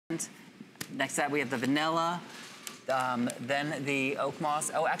Next to that, we have the vanilla, then the oak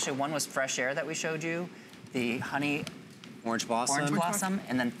moss. Oh, actually, one was fresh air that we showed you. The honey orange blossom.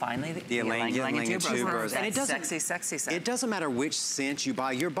 And then finally the ylang-ylang and tuberose. And it doesn't, sexy scent. It doesn't matter which scent you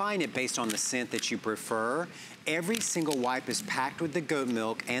buy. You're buying it based on the scent that you prefer. Every single wipe is packed with the goat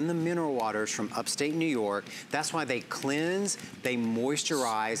milk and the mineral waters from upstate New York. That's why they cleanse, they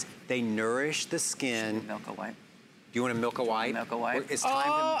moisturize, they nourish the skin. Milk a wipe. Do you want to milk a wipe? Milk a wipe. It's time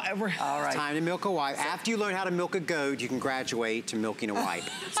all right. time to milk a wipe. After you learn how to milk a goat, you can graduate to milking a wipe.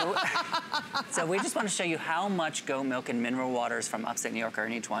 So we just want to show you how much goat milk and mineral waters from upstate New York are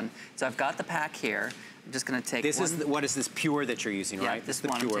in each one. So I've got the pack here. I'm just going to take one. What is this pure that you're using, right? This is the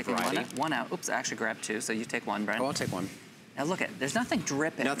pure variety. One out. Oops, I actually grabbed two, so you take one, Brent. Oh, I'll take one. Now look at, there's nothing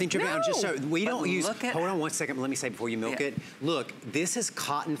dripping. Nothing dripping. No. Just so we don't use, hold on one second, let me say before you milk it. Look, this is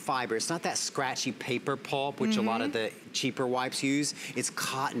cotton fiber. It's not that scratchy paper pulp, which a lot of the cheaper wipes use. It's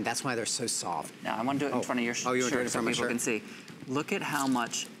cotton, that's why they're so soft. Now I want to do it in front of your shirt you want to do it in front of my so people can see. Look at how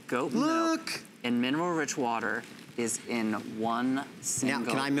much goat milk and mineral-rich water is in one single Now,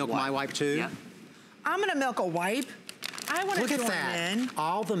 can I milk my wipe too? Yeah. I'm gonna milk a wipe. I want to join in. Look at that.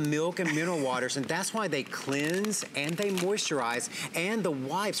 All the milk and mineral waters, and that's why they cleanse and they moisturize, and the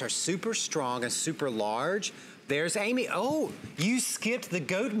wipes are super strong and super large. There's Amy. Oh, you skipped the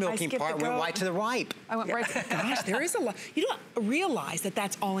goat milking part, went right to the wipe. I went right to, gosh, there is a lot. You don't realize that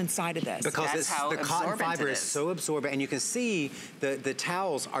that's all inside of this. Because the cotton fiber is so absorbent, and you can see the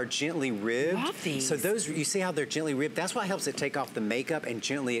towels are gently ribbed. Love these. So those, you see how they're gently ribbed? That's what helps it take off the makeup and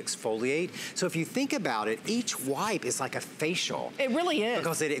gently exfoliate. So if you think about it, each wipe is like a facial. It really is.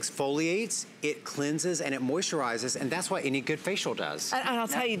 Because it exfoliates, it cleanses, and it moisturizes, and that's what any good facial does. And I'll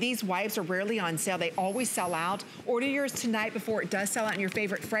tell you, these wipes are rarely on sale. They always sell out. Order yours tonight before it does sell out in your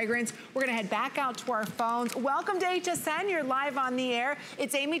favorite fragrance. We're gonna head back out to our phones. Welcome to HSN, you're live on the air.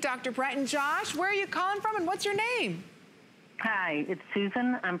 It's Amy, Dr. Brett, and Josh. Where are you calling from and what's your name? Hi, it's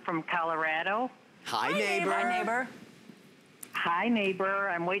Susan. I'm from Colorado. Hi, neighbor. Hi, neighbor. Hi, neighbor.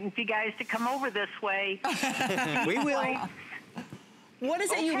 I'm waiting for you guys to come over this way. We will. What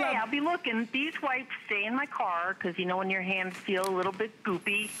is it you love? Okay, I'll be looking. These wipes stay in my car because you know when your hands feel a little bit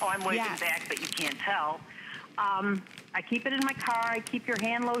goopy. Oh, I'm waving back, but you can't tell. I keep it in my car. I keep your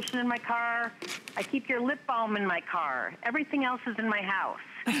hand lotion in my car. I keep your lip balm in my car. Everything else is in my house.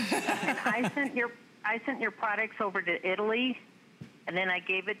 And I sent your products over to Italy, and then I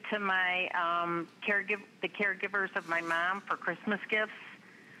gave it to my the caregivers of my mom for Christmas gifts.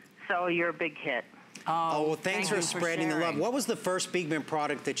 So you're a big hit. Oh, well, thanks for spreading the love. What was the first Beekman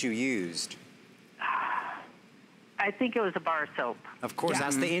product that you used? I think it was a bar soap. Of course,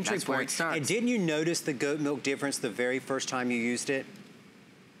 that's the entry That's where it point. starts. And didn't you notice the goat milk difference the very first time you used it?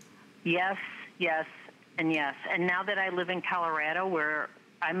 Yes, yes, and yes. And now that I live in Colorado, where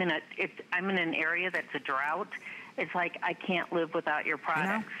I'm in an area that's a drought, it's like I can't live without your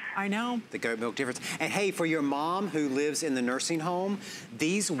products. I know. The goat milk difference. And hey, for your mom who lives in the nursing home,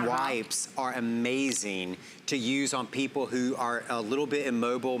 these wipes are amazing to use on people who are a little bit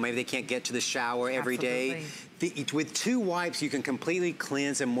immobile. Maybe they can't get to the shower every day. With 2 wipes, you can completely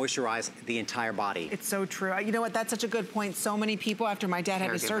cleanse and moisturize the entire body. It's so true. You know what? That's such a good point. So many people, after my dad had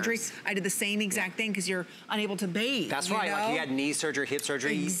his surgery, I did the same exact thing because you're unable to bathe. That's right. Like you had knee surgery, hip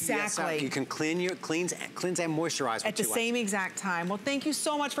surgery. Exactly. Yes, you can cleanse and moisturize with at the same exact time. Well, thank you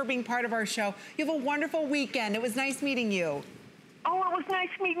so much for being part of our show. You have a wonderful weekend. It was nice meeting you. Oh, it was nice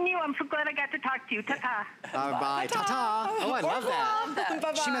meeting you. I'm so glad I got to talk to you. Ta-ta. Bye. Ta-ta. Oh, I love that.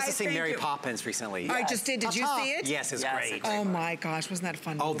 Bye-bye. She must have seen Mary Poppins recently. I just did. Did you see it? Yes, it's great. Oh my gosh, wasn't that a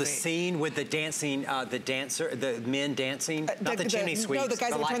fun movie? Oh, the scene with the dancing, the men dancing, not the chimney sweeps. No, the guys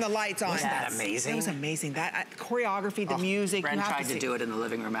that turn the lights on. Wasn't that amazing? It was amazing. That choreography, the music. Brent tried to do it in the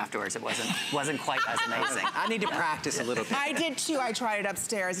living room afterwards. It wasn't quite as amazing. I need to practice a little bit. I did too. I tried it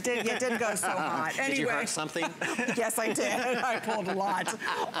upstairs. It didn't go so hot. Anyway. Did you hurt something? Yes, I did. I pulled a lot.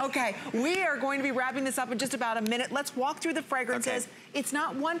 Okay, we are going to be wrapping this up in just about a minute. Let's walk through the fragrances. Okay. It's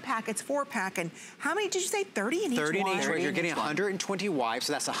not 1 pack, it's 4 pack. And how many did you say? 30 in each one? 30 in each one. You're getting 120 wipes,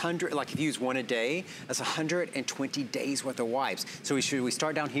 so that's 100, like if you use 1 a day, that's 120 days worth of wipes. So we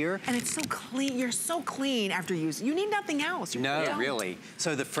start down here? And it's so clean. You're so clean after using. You need nothing else. No, really.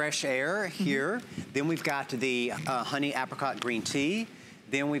 So the fresh air here. Then we've got the honey apricot green tea.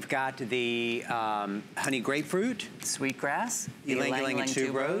 Then we've got the honey grapefruit, sweetgrass, ylang-ylang and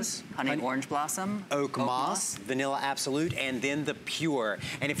tuberose, honey orange blossom, oak moss, vanilla absolute, and then the pure.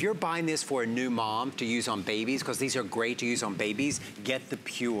 And if you're buying this for a new mom to use on babies, because these are great to use on babies, get the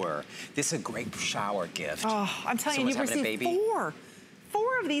pure. This is a great shower gift. Oh, I'm telling you, you've received 4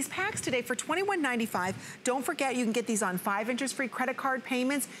 of these packs today for $21.95. Don't forget, you can get these on 5 interest-free credit card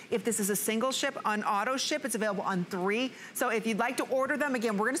payments. If this is a single ship, on auto ship, it's available on 3. So if you'd like to order them,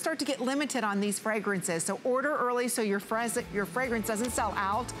 again, we're gonna start to get limited on these fragrances. So order early so your fragrance doesn't sell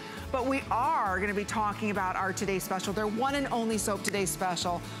out. But we are gonna be talking about our Today's Special, their one and only soap Today's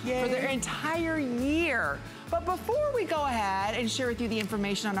Special for their entire year. But before we go ahead and share with you the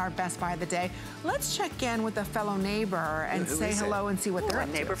information on our Best Buy of the day, let's check in with a fellow neighbor and say hello and see what they're up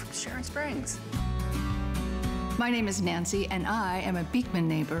to. A neighbor from Sharon Springs. My name is Nancy, and I am a Beekman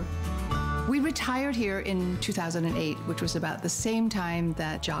neighbor. We retired here in 2008, which was about the same time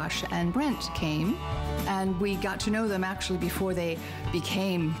that Josh and Brent came, and we got to know them actually before they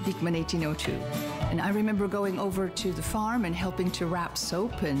became Beekman 1802. And I remember going over to the farm and helping to wrap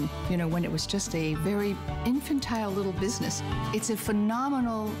soap, and you know, when it was just a very infantile little business. It's a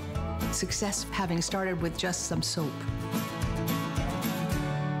phenomenal success having started with just some soap.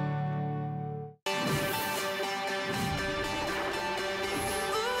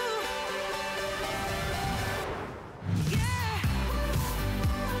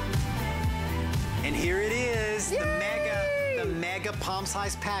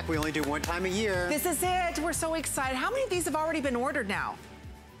 Palm-sized pack. We only do one time a year. This is it. We're so excited. How many of these have already been ordered now?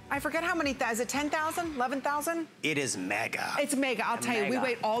 I forget how many, is it 10,000, 11,000? It is mega. It's mega, I'll tell you. We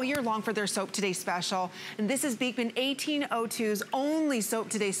wait all year long for their Soap Today Special. And this is Beekman 1802's only Soap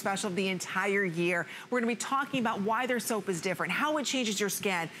Today Special of the entire year. We're gonna be talking about why their soap is different, how it changes your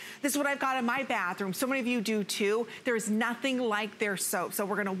skin. This is what I've got in my bathroom. So many of you do too. There is nothing like their soap. So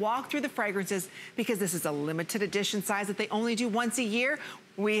we're gonna walk through the fragrances because this is a limited edition size that they only do once a year.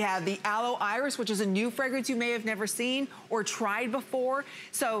 We have the Aloe Iris, which is a new fragrance you may have never seen or tried before.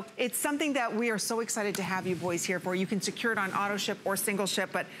 So it's something that we are so excited to have you boys here for. You can secure it on auto ship or single ship,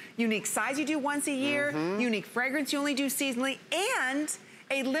 but unique size you do once a year, unique fragrance you only do seasonally, and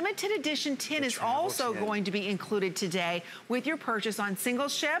a limited edition tin is also going to be included today with your purchase on single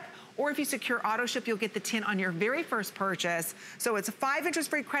ship, or if you secure auto ship, you'll get the tin on your very first purchase. So it's 5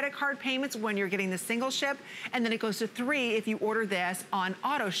 interest-free credit card payments when you're getting the single ship, and then it goes to 3 if you order this on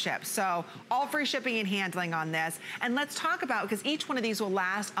auto ship. So all free shipping and handling on this. And let's talk about, because each one of these will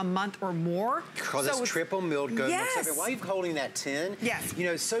last a month or more. Because it's triple milled goat milk. While you're holding that tin, you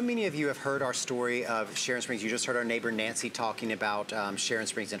know, so many of you have heard our story of Sharon Springs. You just heard our neighbor Nancy talking about Sharon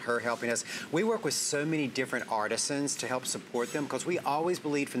Springs and her helping us. We work with so many different artisans to help support them, because we always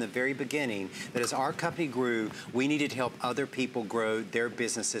believed from the very beginning that as our company grew, we needed to help other people grow their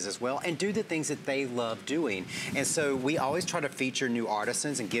businesses as well and do the things that they love doing. And so we always try to feature new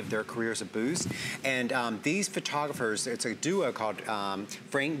artisans and give their careers a boost. And these photographers, it's a duo called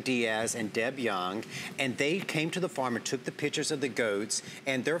Frank Diaz and Deb Young, and they came to the farm and took the pictures of the goats,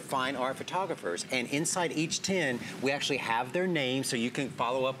 and they're fine art photographers. And inside each tin, we actually have their name, so you can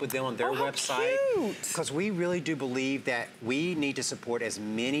follow up with them on their website. Because we really do believe that we need to support as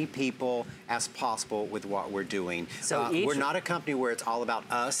many people as possible with what we're doing. So we're not a company where it's all about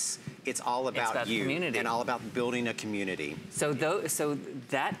us. It's all about you and all about building a community. So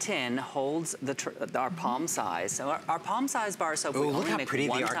that tin holds our palm size. So our palm size bar soap, we only make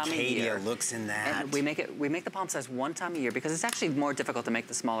one time a year. Looks in that. And we make the palm size one time a year because it's actually more difficult to make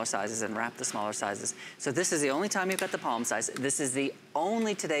the smaller sizes and wrap the smaller sizes. So this is the only time you've got the palm size. This is the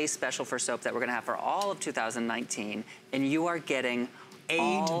only Today's Special for soap that we're gonna have for all of 2019, and you are getting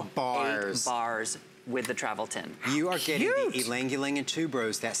 8 bars with the travel tin. You are getting the Ylang Ylang and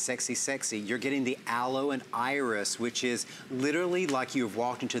Tuberose, that sexy sexy. You're getting the Aloe and Iris, which is literally like you have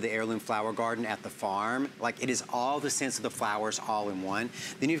walked into the heirloom flower garden at the farm. Like, it is all the scents of the flowers all in one.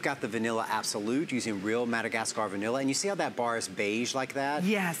 Then you've got the Vanilla Absolute using real Madagascar vanilla. And you see how that bar is beige like that?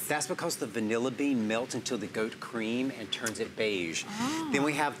 Yes. That's because the vanilla bean melts into the goat cream and turns it beige. Then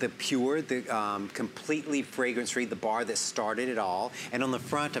we have the Pure, the completely fragrance-free, the bar that started it all. And on the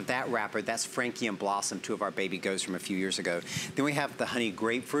front of that wrapper, that's Frankie and Blossom, 2 of our baby goats from a few years ago. Then we have the Honey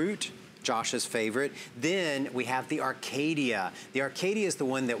Grapefruit, Josh's favorite. Then we have the Arcadia. The Arcadia is the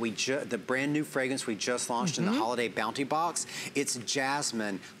one that the brand new fragrance we just launched in the Holiday Bounty Box. It's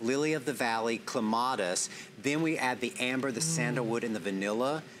jasmine, lily of the valley, clematis. Then we add the amber, the sandalwood, and the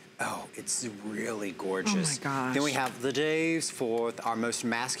vanilla. Oh, it's really gorgeous. Oh my gosh. Then we have the Dave's Fourth, our most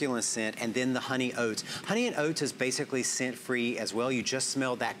masculine scent, and then the Honey Oats. Honey and Oats is basically scent-free as well. You just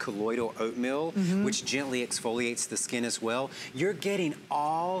smell that colloidal oatmeal, which gently exfoliates the skin as well. You're getting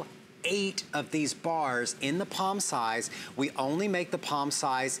all 8 of these bars in the palm size. We only make the palm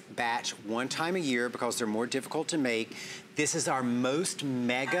size batch one time a year because they're more difficult to make. This is our most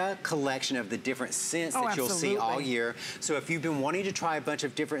mega collection of the different scents that you'll see all year. So if you've been wanting to try a bunch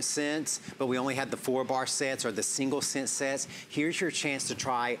of different scents, but we only had the 4-bar sets or the single scent sets, here's your chance to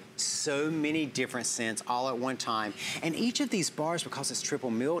try so many different scents all at one time. And each of these bars, because it's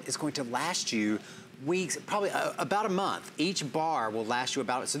triple milled, is going to last you weeks, probably about a month. Each bar will last you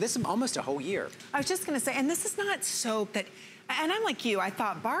about, so this is almost a whole year. I was just gonna say, and this is not soap that, and I'm like you, I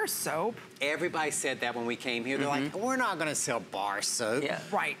thought bar soap. Everybody said that when we came here. They're like, we're not gonna sell bar soap. Yeah.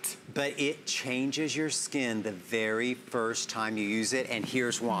 Right. But it changes your skin the very first time you use it, and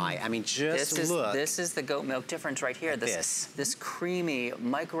here's why. I mean, just look. This is the goat milk difference right here. This creamy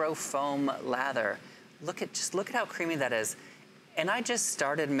micro foam lather. Just look at how creamy that is. And I just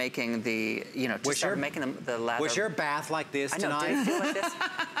started making the, making the lather. Was your bath like this tonight? I know, did it feel like this?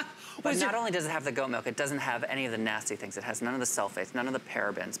 But not only does it have the goat milk, it doesn't have any of the nasty things. It has none of the sulfates, none of the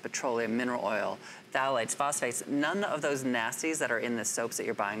parabens, petroleum, mineral oil, phthalates, phosphates, none of those nasties that are in the soaps that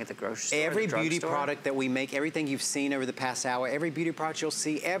you're buying at the grocery store. Every beauty product that we make, everything you've seen over the past hour, every beauty product you'll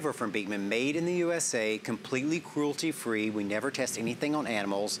see ever from Beekman, made in the USA, completely cruelty-free. We never test anything on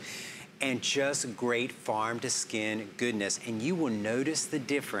animals. And just great farm-to-skin goodness. And you will notice the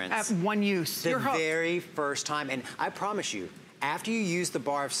difference. At one use. The very first time. And I promise you, after you use the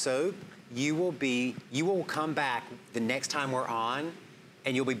bar of soap, you will come back the next time we're on,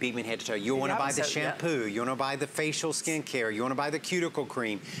 and you'll be Beekman head to toe. You'll want to buy the shampoo. You want to buy the facial skincare. You want to buy the cuticle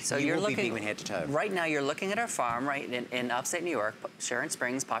cream. So you will be Beekman head to toe. Right now, you're looking at our farm, right, in upstate New York, Sharon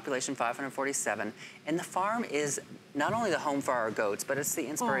Springs, population 547. And the farm is not only the home for our goats, but it's the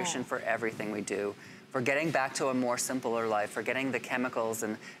inspiration for everything we do. For getting back to a more simpler life, for getting the chemicals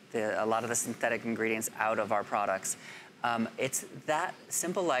and a lot of the synthetic ingredients out of our products. It's that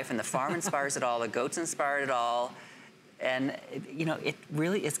simple life, and the farm inspires it all, the goats inspired it all, and it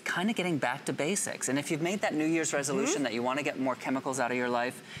really is kind of getting back to basics. And if you've made that New Year's resolution that you want to get more chemicals out of your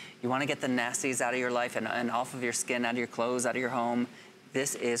life, you want to get the nasties out of your life and off of your skin, out of your clothes, out of your home,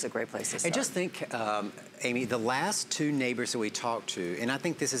 this is a great place to start. And just think, Amy, the last 2 neighbors that we talked to, and I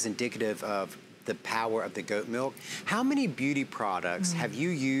think this is indicative of the power of the goat milk. How many beauty products have you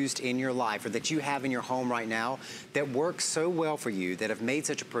used in your life or that you have in your home right now that work so well for you, that have made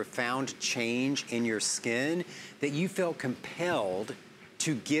such a profound change in your skin that you felt compelled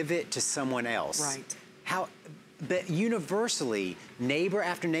to give it to someone else? Right. But universally, neighbor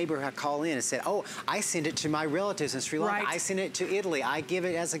after neighbor had called in and said, oh, I send it to my relatives in Sri Lanka. I send it to Italy. I give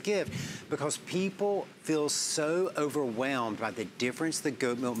it as a gift. Because people feel so overwhelmed by the difference the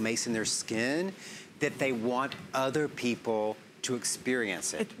goat milk makes in their skin that they want other people to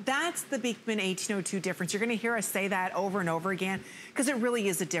experience it. That's the Beekman 1802 difference. You're going to hear us say that over and over again because it really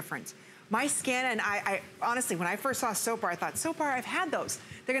is a difference. My skin, and I honestly, when I first saw soap bar, I thought, soap bar, I've had those.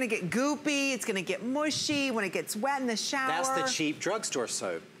 They're gonna get goopy, it's gonna get mushy when it gets wet in the shower. That's the cheap drugstore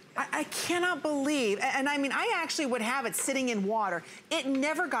soap. I cannot believe, and I mean, I actually would have it sitting in water. It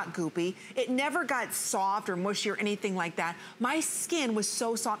never got goopy. It never got soft or mushy or anything like that. My skin was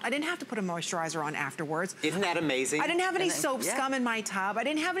so soft. I didn't have to put a moisturizer on afterwards. Isn't that amazing? I didn't have any soap scum in my tub. I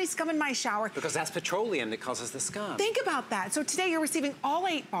didn't have any scum in my shower. Because that's petroleum that causes the scum. Think about that. So today you're receiving all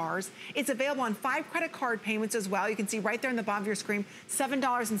 8 bars. It's available on 5 credit card payments as well. You can see right there in the bottom of your screen,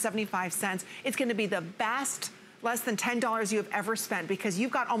 $7.75. It's gonna be the best less than $10 you have ever spent because you've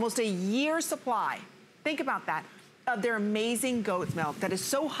got almost a year's supply. Think about that, of their amazing goat milk that is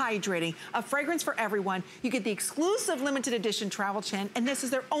so hydrating, a fragrance for everyone. You get the exclusive limited edition travel chain, and this is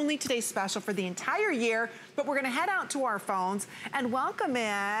their only today's special for the entire year. But we're gonna head out to our phones and welcome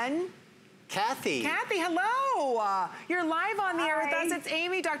in Kathy. Kathy, hello. You're live on the air with us. It's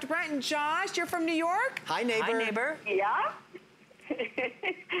Amy, Dr. Brent, and Josh. You're from New York? Hi, neighbor. Hi, neighbor. Yeah.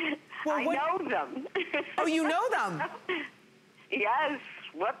 Well, I know them. Oh, you know them? Yes.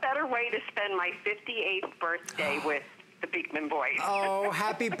 What better way to spend my 58th birthday with the Beekman boys? Oh,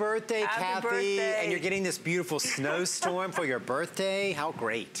 happy birthday, Happy Kathy. birthday. And you're getting this beautiful snowstorm for your birthday. How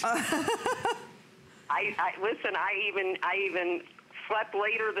great. Listen, I even slept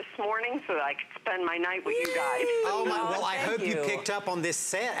later this morning so that I could spend my night with you guys. Oh, my, well, I hope you you picked up on this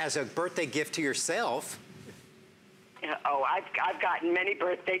set as a birthday gift to yourself. Oh, I've gotten many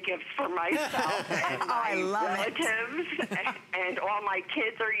birthday gifts for myself and my relatives, and all my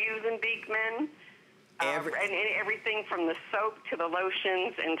kids are using Beekman. And everything from the soap to the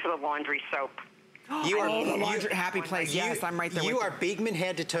lotions and to the laundry soap. You are the laundry, happy place. Yes, I'm right there. You are Beekman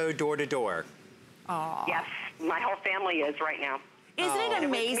head to toe, door to door. Oh. Yes, my whole family is right now. Isn't it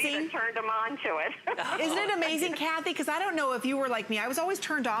amazing? It was me that turned them on to it. Isn't it amazing, Kathy? Because I don't know if you were like me. I was always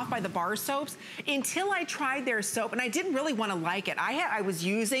turned off by the bar soaps until I tried their soap, and I didn't really want to like it. I was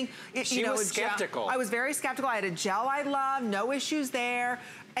using, She was skeptical. I was very skeptical. I had a gel I loved, no issues there.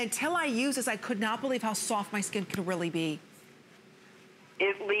 Until I used this, I could not believe how soft my skin could really be.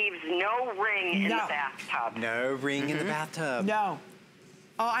 It leaves no ring in the bathtub. No ring in the bathtub. No.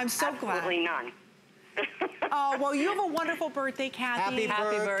 Oh, I'm so glad. Absolutely none. Oh, well, you have a wonderful birthday, Kathy.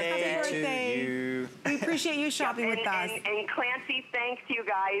 Happy birthday to you. We appreciate you shopping with us. And Clancy, thanks you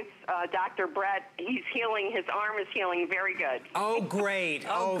guys. Dr. Brett, he's healing. His arm is healing very good. Oh, great.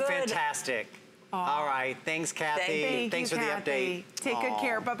 Oh, good. Fantastic. All right. Thanks, Kathy. Thanks for Kathy. the update. Take good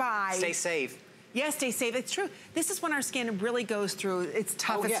care. Bye-bye. Stay safe. Yes, stay safe. It's true. This is when our skin really goes through its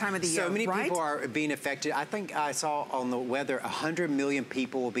toughest time of the year, So many right? people are being affected. I think I saw on the weather 100 million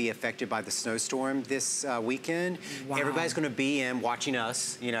people will be affected by the snowstorm this weekend. Wow. Everybody's going to be in watching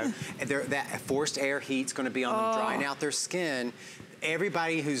us. You know, that forced air heat's going to be on them, drying out their skin.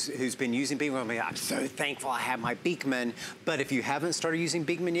 Everybody who's been using Beekman, I'm so thankful I have my Beekman. But if you haven't started using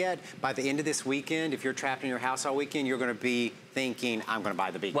Beekman yet, by the end of this weekend, if you're trapped in your house all weekend, you're going to be thinking, I'm going to buy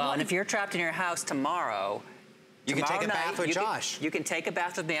the Beekman. Well, and if you're trapped in your house tomorrow, you can take a bath with Josh. You can take a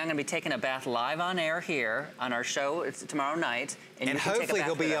bath with me. I'm going to be taking a bath live on air here on our show. It's tomorrow night. And hopefully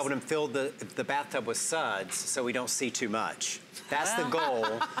he'll be able to fill the bathtub with suds so we don't see too much. That's the goal,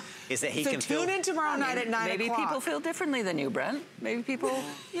 is that he can fill. So tune in tomorrow night at 9 o'clock. Maybe people feel differently than you, Brent. Maybe people,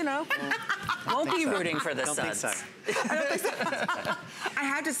 you know, won't be rooting for the suds. I don't think so. I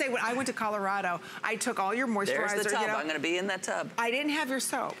have to say, when I went to Colorado, I took all your moisturizer. There's the tub. You know, I'm going to be in that tub. I didn't have your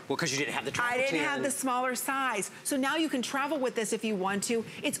soap. Well, because you didn't have the travel I didn't tin. have the smaller size. So now you can travel with this if you want to.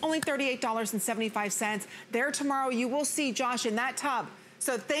 It's only $38.75. There tomorrow, you will see Josh in that tub.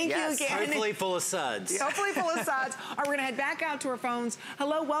 So thank you again. Hopefully full of suds. Hopefully full of suds. All right, we're going to head back out to our phones.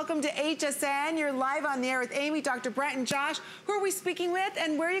 Hello, welcome to HSN. You're live on the air with Amy, Dr. Brett, and Josh. Who are we speaking with,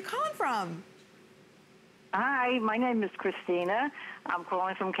 and where are you calling from? Hi, my name is Christina. I'm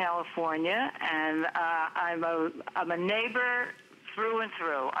calling from California, and I'm a neighbor through and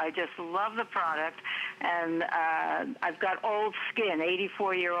through. I just love the product, and I've got old skin,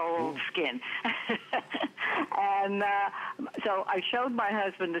 84-year-old skin. And so I showed my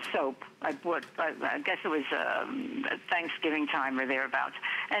husband the soap. I guess it was Thanksgiving time or thereabouts.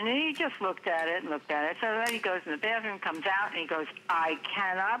 And he just looked at it and looked at it. So then he goes in the bathroom, comes out, and he goes, I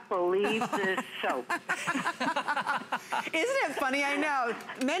cannot believe this soap. Isn't it funny? I know.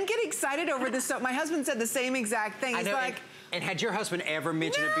 Men get excited over this soap. My husband said the same exact thing. He's like... And had your husband ever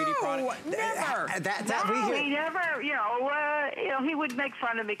mentioned a beauty product? Never. No, he never, you know, he would make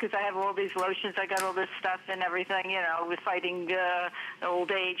fun of me because I have all these lotions. I got all this stuff and everything, you know, with fighting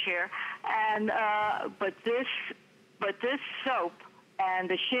old age here. And, but this soap and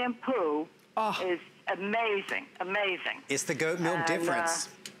the shampoo is amazing, amazing. It's the goat milk difference.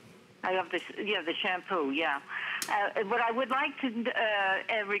 I love this, the shampoo, what I would like to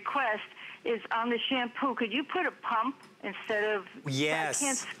request is on the shampoo, could you put a pump instead of... Yes, I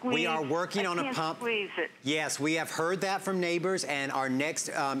can't squeeze, we are working on a pump. Squeeze it. Yes, we have heard that from neighbors, and our next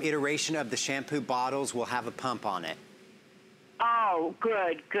iteration of the shampoo bottles will have a pump on it. Oh,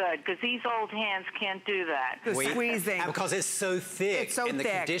 good, because these old hands can't do that. Squeezing. Because it's so thick. It's so and thick.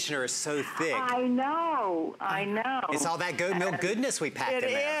 The conditioner is so thick. I know. It's all that goat milk goodness we packed in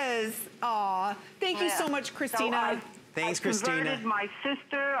there. It is. Aw. Thank you so much, Christina. Thanks, I Christina. converted my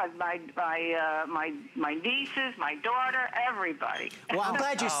sister, my nieces, my daughter, everybody. Well, I'm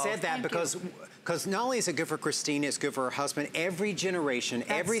glad you said that because not only is it good for Christina, it's good for her husband. Every generation,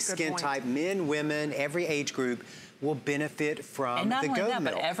 every skin type, men, women, every age group will benefit from the goat milk. And not only that,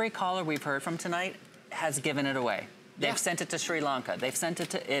 but every caller we've heard from tonight has given it away. They've sent it to Sri Lanka. They've sent it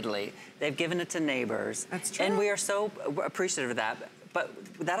to Italy. They've given it to neighbors. That's true. And we are so appreciative of that. But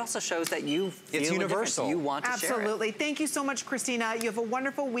that also shows that you feel it's universal. You want to share it. Absolutely. Thank you so much, Christina. You have a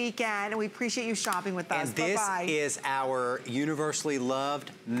wonderful weekend, and we appreciate you shopping with us. And this is our universally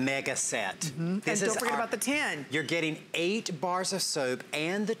loved mega set. And don't forget about the tin. You're getting 8 bars of soap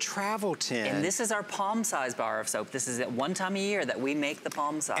and the travel tin. And this is our palm size bar of soap. This is at one time a year that we make the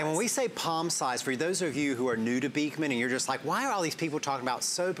palm size. And when we say palm size, for those of you who are new to Beekman and you're just like, why are all these people talking about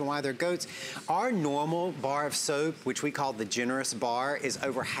soap and why they're goats? Our normal bar of soap, which we call the generous bar, is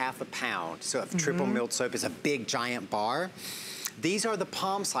over half a pound. So if triple milled soap is a big giant bar. These are the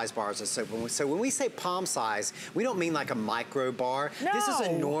palm size bars of soap. So when we say palm size, we don't mean like a micro bar. No. This is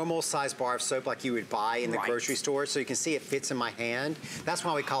a normal size bar of soap like you would buy in the grocery store. So you can see it fits in my hand. That's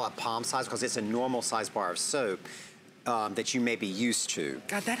why we call it palm size, because it's a normal size bar of soap that you may be used to.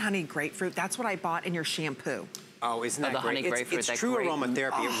 God, that honey grapefruit, that's what I bought in your shampoo. Oh, isn't that the great? honey grapefruit. It's that true great.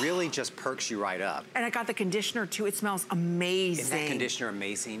 aromatherapy. It really just perks you right up. And I got the conditioner too. It smells amazing. Isn't that conditioner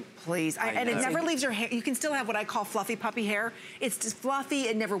amazing? Please. And it never leaves your hair. You can still have what I call fluffy puppy hair. It's just fluffy.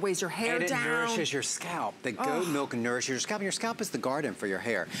 It never weighs your hair down. And it nourishes your scalp. The goat milk nourishes your scalp. Your scalp is the garden for your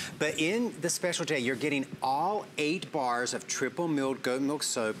hair. But in the special today, you're getting all 8 bars of triple milled goat milk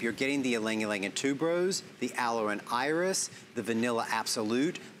soap. You're getting the Ylang Ylang and Tuberose, the Aloe and Iris, the Vanilla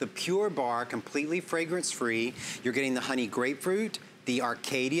Absolute, the Pure Bar, completely fragrance-free. You're getting the Honey Grapefruit, the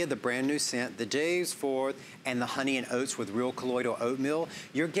Arcadia, the brand new scent, the Dave's Fourth, and the Honey and Oats with real colloidal oatmeal.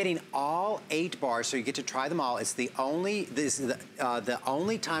 You're getting all 8 bars, so you get to try them all. It's the only, this is the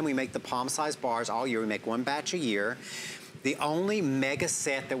only time we make the palm-sized bars all year. We make 1 batch a year. The only mega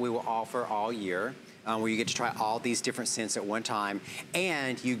set that we will offer all year, where you get to try all these different scents at one time,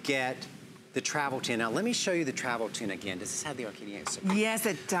 and you get the travel tin. Now, let me show you the travel tin again. Does this have the Arcadia? Yes,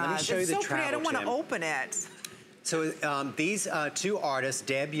 it does. Let me show you the so pretty. I don't want to tin. open it. So these 2 artists,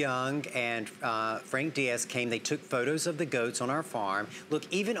 Deb Young and Frank Diaz, came. They took photos of the goats on our farm. Look,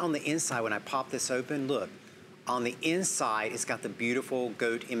 even on the inside, when I pop this open, look. On the inside, it's got the beautiful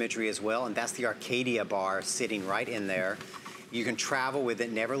goat imagery as well, and that's the Arcadia bar sitting right in there. You can travel with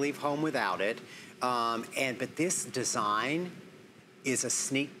it, never leave home without it. But this design is a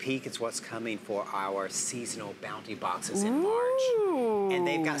sneak peek. It's what's coming for our seasonal bounty boxes in March. And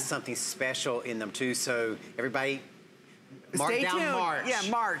they've got something special in them too. So everybody, mark Stay down tuned. March. Yeah,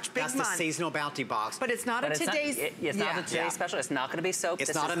 March, big That's month. the seasonal bounty box. But it's not a today's. It's not a today's special. It's not going to be soap.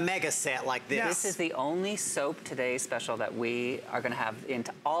 It's not a mega set like this. This is the only soap today special that we are going to have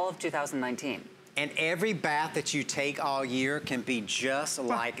into all of 2019. And every bath that you take all year can be just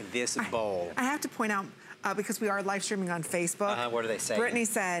like this bowl. I have to point out, because we are live streaming on Facebook. What do they say? Brittany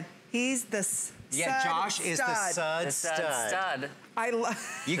said, he's the Yeah, Josh is the The stud. I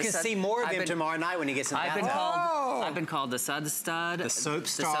love. You can see more of him tomorrow night when he gets in the bathtub. I've been called the sud stud, the soap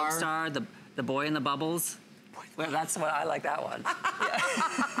star, the soap star, the boy in the bubbles. Well, that's what I like that one.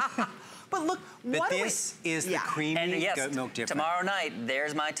 But look, but this is the creamy goat milk difference. Tomorrow night,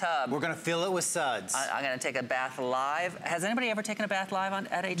 there's my tub. We're gonna fill it with suds. I'm gonna take a bath live. Has anybody ever taken a bath live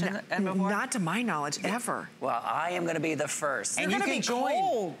at HSN before? Not to my knowledge, ever. Well, I am gonna be the first. And you can join.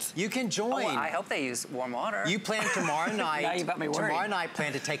 Cold. You can join. Oh, I hope they use warm water. You plan tomorrow night. Now you got me worried. Tomorrow night,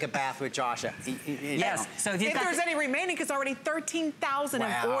 plan to take a bath with Josh. Yes. So if there's any remaining, because already 13,000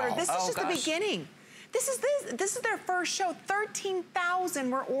 have ordered. This is just the beginning. This is their first show. 13,000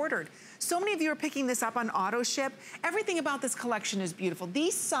 were ordered. So many of you are picking this up on auto ship. Everything about this collection is beautiful.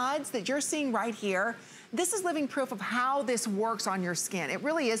 These suds that you're seeing right here, this is living proof of how this works on your skin. It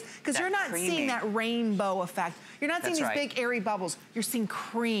really is, because you're not seeing that rainbow effect. You're not seeing these big airy bubbles. You're seeing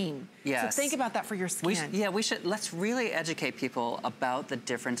cream. Yes. So think about that for your skin. We should, let's really educate people about the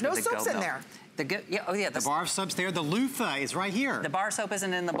difference with the goat milk. No soaps in there. The bar of soap's there. The loofah is right here. The bar soap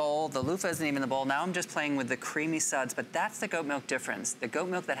isn't in the bowl. The loofah isn't even in the bowl. Now I'm just playing with the creamy suds, but that's the goat milk difference. The goat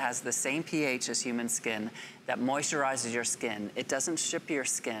milk that has the same pH as human skin, that moisturizes your skin. It doesn't strip your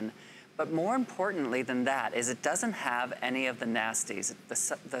skin. But more importantly than that is it doesn't have any of the nasties,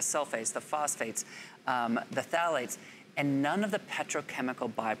 the sulfates, the phosphates, the phthalates, and none of the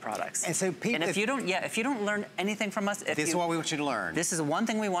petrochemical byproducts. And so people, and if you don't learn anything from us, this is what we want you to learn. This is the one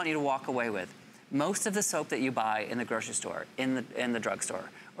thing we want you to walk away with. Most of the soap that you buy in the grocery store, in the drugstore,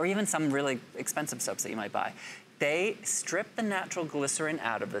 or even some really expensive soaps that you might buy, they strip the natural glycerin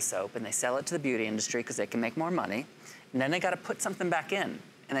out of the soap and they sell it to the beauty industry because they can make more money. And then they got to put something back in,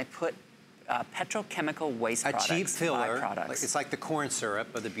 and they put petrochemical waste products, a cheap filler. byproducts. It's like the corn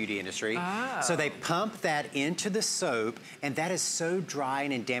syrup of the beauty industry. So they pump that into the soap, and that is so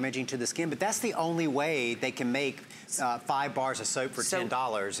drying and damaging to the skin. But that's the only way they can make 5 bars of soap for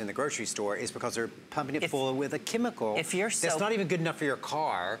 $10 in the grocery store, is because they're pumping it full with a chemical that's not even good enough for your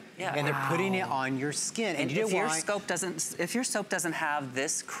car, and they're putting it on your skin. And if your soap doesn't have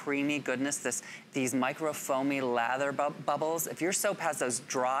this creamy goodness, these micro foamy lather bubbles, if your soap has those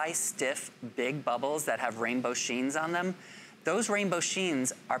dry, stiff, big bubbles that have rainbow sheens on them, those rainbow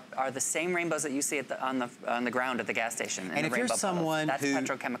sheens are the same rainbows that you see on the ground at the gas station. And if you're someone that's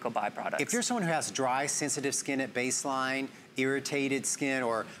petrochemical byproducts. If you're someone who has dry, sensitive skin at baseline, irritated skin,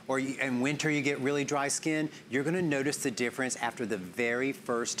 or in winter you get really dry skin, you're going to notice the difference after the very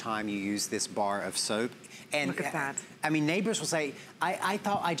first time you use this bar of soap. And look at that. I mean, neighbors will say, I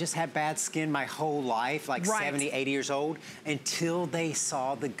thought I just had bad skin my whole life, like 70, 80 years old, until they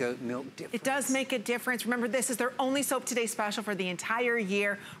saw the goat milk difference. It does make a difference. Remember, this is their only Soap Today special for the entire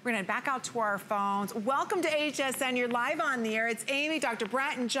year. We're gonna back out to our phones. Welcome to HSN, you're live on the air. It's Amy, Dr.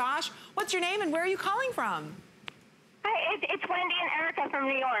 Brett, and Josh. What's your name and where are you calling from? Hi, it's Wendy and Erica from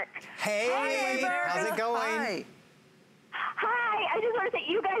New York. Hey, how's it going? Hi. Hi, I just want to say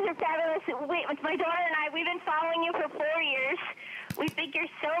you guys are fabulous. It's my daughter and I, we've been following you for 4 years. We think you're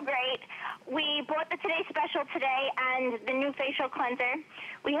so great. We bought the Today Special today and the new facial cleanser.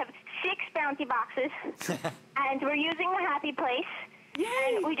 We have 6 bounty boxes, and we're using the Happy Place. Yay.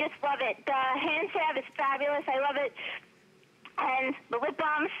 And we just love it. The hand salve is fabulous. I love it. And the lip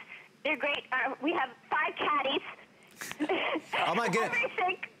balms, they're great. We have 5 caddies. Oh my goodness.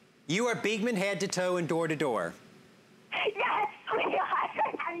 Everything. You are Beekman head to toe and door to door. Yes, we are.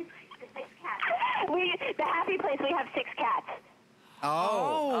 The Happy Place, we have 6 cats.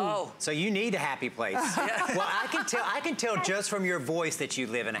 Oh. So you need a happy place. Well, I can tell just from your voice that you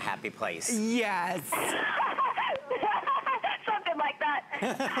live in a happy place. Yes. Something like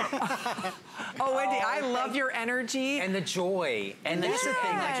that. Oh, Wendy, I love your energy. And the joy. And That's the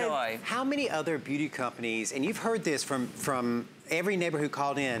thing, Yes. the joy. How many other beauty companies, and you've heard this from every neighbor who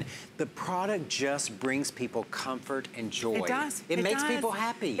called in, the product just brings people comfort and joy. It does. It makes people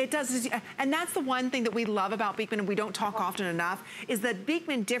happy. It does. And that's the one thing that we love about Beekman, and we don't talk often enough, is that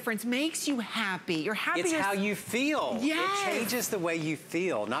Beekman difference makes you happy. You're happy. It's how you feel. Yes. It changes the way you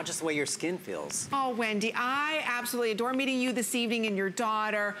feel, not just the way your skin feels. Oh, Wendy, I absolutely adore meeting you this evening and your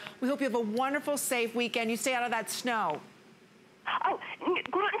daughter. We hope you have a wonderful, safe weekend. You stay out of that snow. Oh,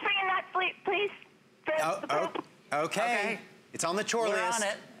 gluten-free and not please. Okay. It's on the chore We're list. on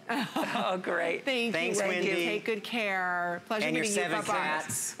it. Oh, great. Thanks, Wendy. Take good care. Pleasure And your meeting you. 7 Bye-bye.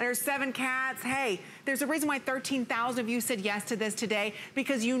 cats. And there's 7 cats. Hey, there's a reason why 13,000 of you said yes to this today,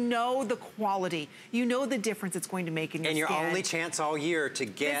 because you know the quality. You know the difference it's going to make in your And skin. your only chance all year to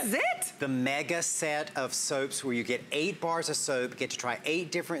get This is it. the mega set of soaps where you get 8 bars of soap, get to try 8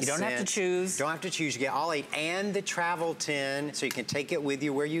 different scents. You don't have to choose. Don't have to choose. You get all 8 and the travel tin so you can take it with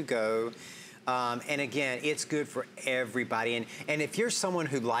you where you go. And again, it's good for everybody. And if you're someone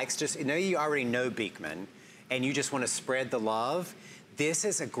who likes you already know Beekman and you just want to spread the love, this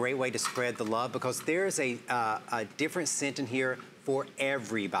is a great way to spread the love because there's a different scent in here for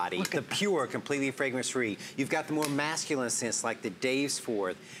everybody. The pure, completely fragrance-free. You've got the more masculine scents like the Dave's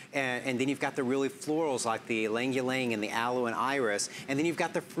Forth, and then you've got the really florals like the ylang ylang and the aloe and iris, and then you've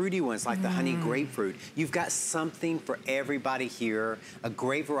got the fruity ones like the honey grapefruit. You've got something for everybody here, a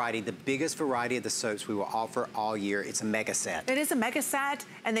great variety, the biggest variety of the soaps we will offer all year. It's a mega set. It is a mega set,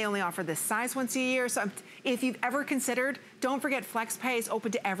 and they only offer this size once a year. So if you've ever considered, don't forget FlexPay is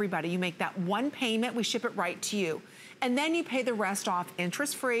open to everybody. You make that one payment, we ship it right to you. And then you pay the rest off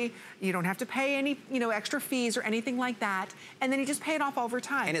interest-free. You don't have to pay any, extra fees or anything like that. And then you just pay it off over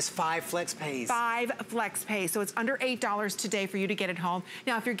time. And it's 5 flex pays. 5 flex pays. So it's under $8 today for you to get it home.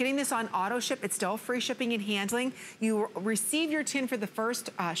 Now, if you're getting this on auto ship, it's still free shipping and handling. You receive your tin for the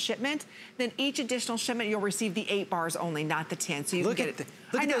first shipment. Then each additional shipment, you'll receive the 8 bars only, not the 10. So you look can at get it.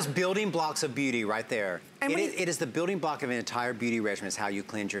 Look at those building blocks of beauty right there. It is the building block of an entire beauty regimen is how you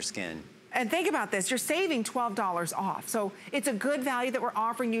cleanse your skin. And think about this, you're saving $12 off. So it's a good value that we're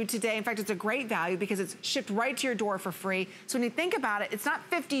offering you today. In fact, it's a great value because it's shipped right to your door for free. So when you think about it, it's not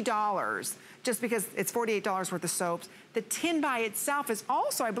 $50 just because it's $48 worth of soaps. The tin by itself is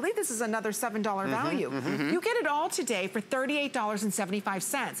also, I believe this is another $7 value. You get it all today for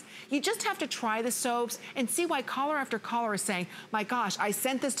 $38.75. You just have to try the soaps and see why caller after caller is saying, my gosh, I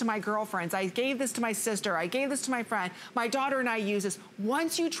sent this to my girlfriends, I gave this to my sister, I gave this to my friend, my daughter and I use this.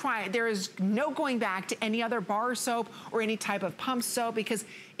 Once you try it, there is no going back to any other bar soap or any type of pump soap because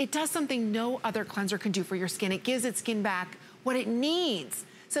it does something no other cleanser can do for your skin. It gives its skin back what it needs.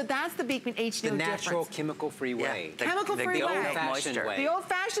 So that's the Beekman HDO The natural, difference. chemical-free way. Yeah, chemical-free way. The old-fashioned way. The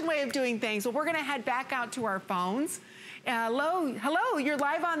old-fashioned way of doing things. Well, we're going to head back out to our phones. Hello, you're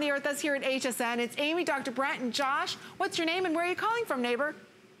live on the air with us here at HSN. It's Amy, Dr. Brent, and Josh. What's your name and where are you calling from, neighbor?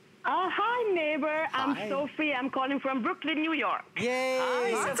 Hi, neighbor. I'm Hi. Sophie. I'm calling from Brooklyn, New York.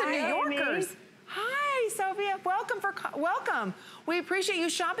 Yay! Lots of New Yorkers. Amy. Hi, Sophia. Welcome. We appreciate you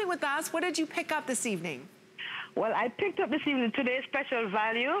shopping with us. What did you pick up this evening? Well, I picked up this evening today's special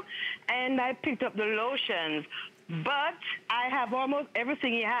value, and I picked up the lotions. But I have almost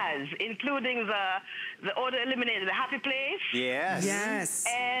everything he has, including the odor eliminator, the Happy Place. Yes. Yes.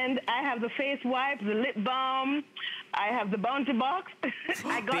 And I have the face wipe, the lip balm. I have the Bounty Box.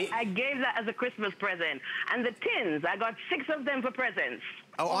 I gave that as a Christmas present. And the tins, I got 6 of them for presents.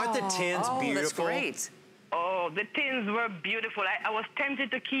 Oh, aren't the tins beautiful? That's great. Oh, the tins were beautiful. I was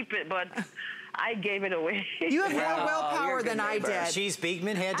tempted to keep it, but I gave it away. You have more willpower you're a good than I neighbor. did. She's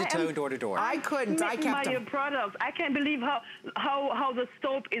Beekman head to toe, door to door. I couldn't. I kept my them. products. I can't believe how the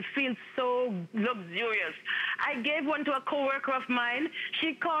soap feels so luxurious. I gave one to a coworker of mine.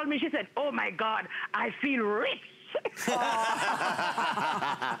 She called me. She said, "Oh my God, I feel rich."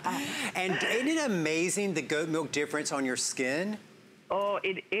 And isn't it amazing the goat milk difference on your skin? Oh,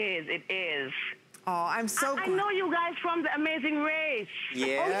 it is. It is. Oh, I'm so glad. I know you guys from The Amazing Race.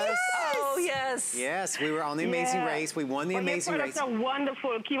 Yes. Oh, yes. Yes, we were on The Amazing Race. We won The Amazing Race. Your products are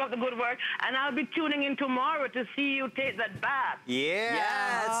wonderful. Keep up the good work. And I'll be tuning in tomorrow to see you take that bath. Yeah.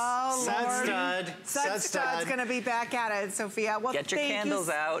 Yes. Oh, Lord. Stud. Stud's going to be back at it, Sophia. Well, get your candles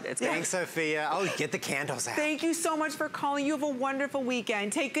out. Thanks, Sophia. Oh, get the candles out. Thank you so much for calling. You have a wonderful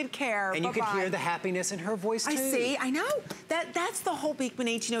weekend. Take good care. And you can hear the happiness in her voice, too. I see. I know. That's the whole Beekman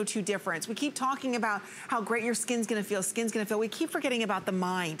 1802 difference. We keep talking about how great your skin's gonna feel, We keep forgetting about the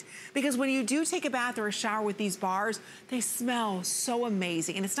mind. Because when you do take a bath or a shower with these bars, they smell so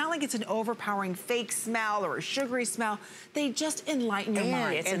amazing. And it's not like it's an overpowering fake smell or a sugary smell. They just enlighten your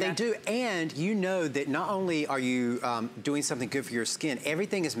mind. And they do. And you know that not only are you doing something good for your skin,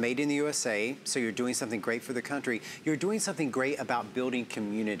 everything is made in the USA, so you're doing something great for the country. You're doing something great about building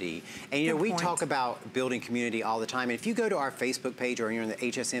community. And you know, we talk about building community all the time. And if you go to our Facebook page or you're on the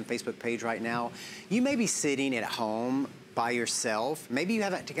HSN Facebook page right now, you may be sitting at home by yourself. Maybe you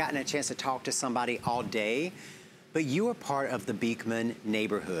haven't gotten a chance to talk to somebody all day, but you are part of the Beekman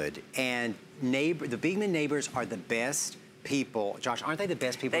neighborhood. And the Beekman neighbors are the best people. Josh, aren't they the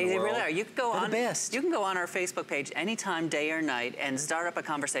best people in the world? They really are. You can go They're on. the best. You can go on our Facebook page anytime, day or night, and start up a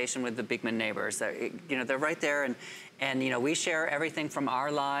conversation with the Beekman neighbors. You know, they're right there, and you know, we share everything from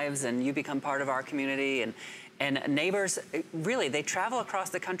our lives, and you become part of our community. And neighbors, really, they travel across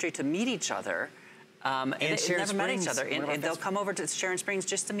the country to meet each other. And they've never met each other. And they'll come over to Sharon Springs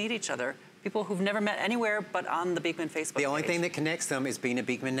just to meet each other. People who've never met anywhere but on the Beekman Facebook page. The only thing that connects them is being a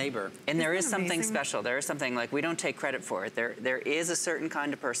Beekman neighbor. And there is something special. There is something, like, we don't take credit for it. There is a certain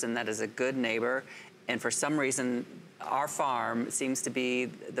kind of person that is a good neighbor, and for some reason, our farm seems to be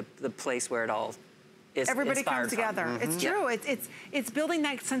the place where it all is. Everybody comes together. It's true. It's building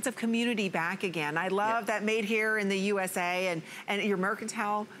that sense of community back again. I love that made here in the USA and your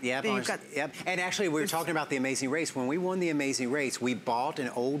mercantile. Yep. And actually, we were talking about the Amazing Race. When we won the Amazing Race, we bought an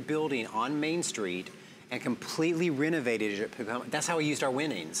old building on Main Street and completely renovated it. That's how we used our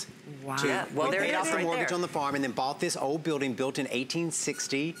winnings. Wow. Well, we paid off the mortgage on the farm and then bought this old building built in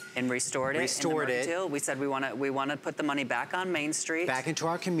 1860. And restored it. We said we want to put the money back on Main Street. Back into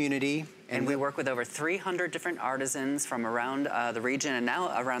our community. And we work with over 300 different artisans from around the region and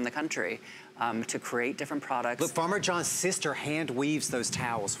now around the country to create different products. Look, Farmer John's sister hand weaves those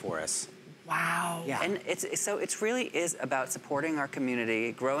towels for us. Wow. Yeah. And it really is about supporting our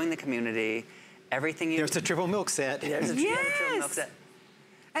community, growing the community, everything. There's a triple milk set. There's a triple milk set.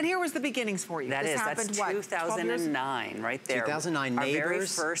 And here was the beginnings for you. That's 2009, right there. 2009, Our neighbors. very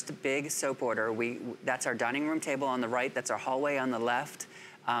first big soap order. That's our dining room table on the right. That's our hallway on the left.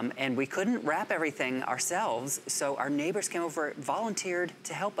 And we couldn't wrap everything ourselves, so our neighbors came over, volunteered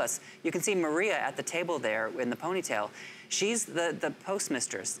to help us. You can see Maria at the table there in the ponytail. She's the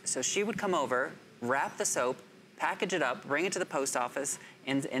postmistress, so she would come over, wrap the soap, package it up, bring it to the post office,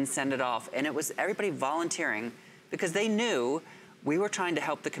 and send it off. And it was everybody volunteering because they knew we were trying to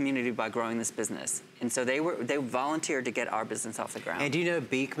help the community by growing this business. And so they volunteered to get our business off the ground. And do you know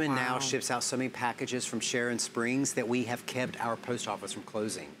Beekman now ships out so many packages from Sharon Springs that we have kept our post office from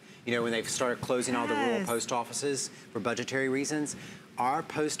closing. You know, when they've started closing all the rural post offices for budgetary reasons, our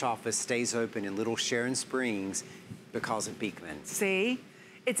post office stays open in Little Sharon Springs because of Beekman. See?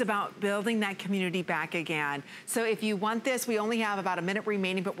 It's about building that community back again. So if you want this, we only have about a minute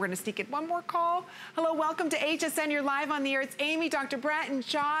remaining, but we're gonna sneak in one more call. Hello, welcome to HSN. You're live on the air. It's Amy, Dr. Brett, and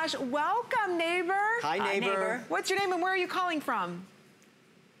Josh. Welcome, neighbor. Hi, neighbor. What's your name and where are you calling from?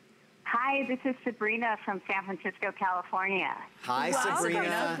 Hi, this is Sabrina from San Francisco, California. Hi, Sabrina.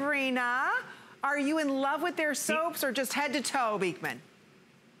 Welcome, Sabrina. Are you in love with their soaps or just head to toe, Beekman?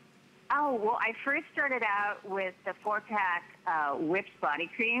 Oh, well, I first started out with the 4-pack Whips body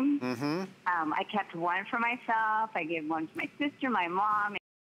cream. I kept one for myself. I gave one to my sister, my mom.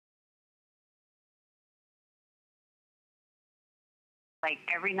 Like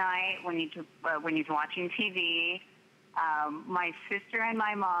every night when he's watching TV, my sister and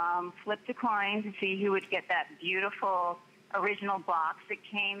my mom flipped a coin to see who would get that beautiful original box that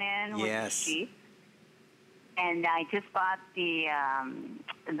came in with the sheep. And I just bought the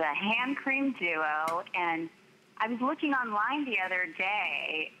hand cream duo, and I was looking online the other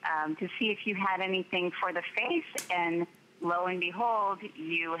day to see if you had anything for the face, and lo and behold,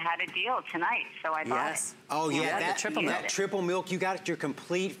 you had a deal tonight, so I bought it. Oh, yeah, that triple milk, you got your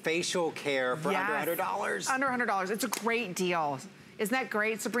complete facial care for under $100. Under $100. It's a great deal. Isn't that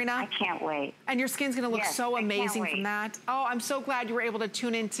great, Sabrina? I can't wait. And your skin's gonna look so amazing from that. Oh, I'm so glad you were able to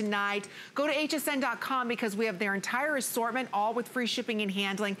tune in tonight. Go to hsn.com because we have their entire assortment, all with free shipping and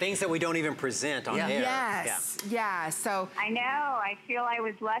handling. Things that we don't even present on air. Yes, yeah, so. I know, I feel I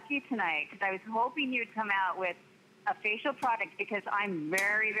was lucky tonight because I was hoping you'd come out with a facial product because I'm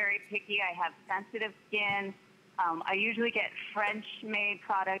very, very picky. I have sensitive skin. I usually get French-made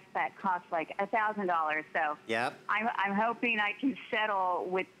products that cost like $1,000. So I'm hoping I can settle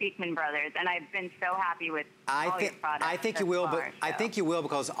with Beekman Brothers, and I've been so happy with all your products. I think you will, I think you will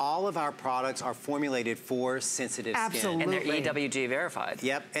because all of our products are formulated for sensitive skin. And they're EWG verified.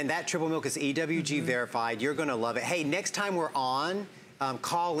 Yep, and that triple milk is EWG verified. You're going to love it. Hey, next time we're on,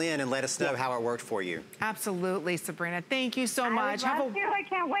 call in and let us know how it worked for you. Absolutely, Sabrina. Thank you so much. I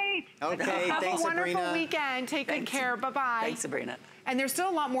can't wait. Okay, have thanks, a wonderful Sabrina. weekend. Take good care. Bye-bye. Thanks, Sabrina. And there's still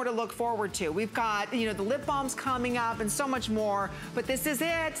a lot more to look forward to. We've got, you know, the lip balms coming up and so much more. But this is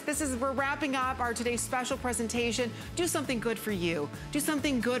it. We're wrapping up our today's special presentation. Do something good for you. Do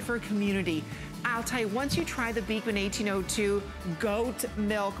something good for a community. I'll tell you, once you try the Beekman 1802 goat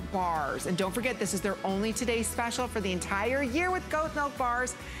milk bars, and don't forget, this is their only today special for the entire year with goat milk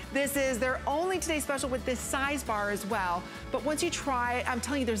bars. This is their only today special with this size bar as well. But once you try it, I'm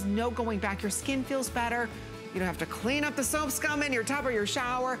telling you, there's no going back. Your skin feels better. You don't have to clean up the soap scum in your tub or your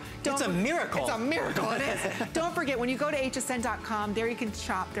shower. It's a miracle. It's a miracle, it is. Don't forget, when you go to hsn.com, there you can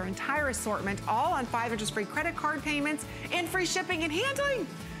shop their entire assortment, all on 5 interest-free credit card payments and free shipping and handling.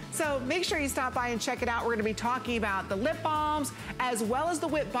 So make sure you stop by and check it out. We're gonna be talking about the lip balms as well as the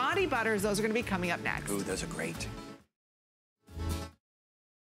whipped body butters. Those are gonna be coming up next. Ooh, those are great.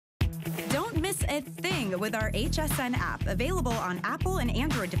 Don't miss a thing with our HSN app, available on Apple and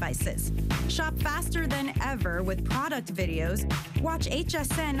Android devices. Shop faster than ever with product videos. Watch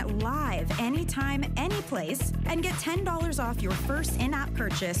HSN live anytime, anyplace, and get $10 off your first in-app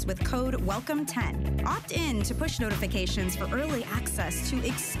purchase with code WELCOME10. Opt in to push notifications for early access to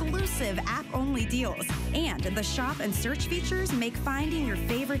exclusive app-only deals. And the shop and search features make finding your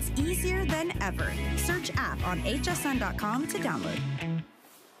favorites easier than ever. Search app on hsn.com to download.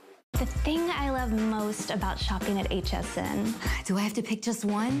 The thing I love most about shopping at HSN. Do I have to pick just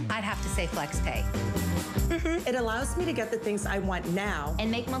one? I'd have to say FlexPay. It allows me to get the things I want now and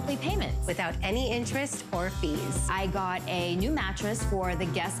make monthly payments without any interest or fees. I got a new mattress for the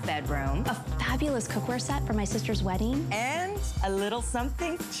guest bedroom, A fabulous cookware set for my sister's wedding. and a little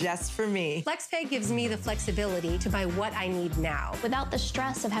something just for me. FlexPay gives me the flexibility to buy what I need now. Without the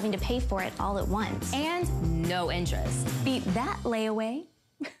stress of having to pay for it all at once. And no interest. Beat that layaway.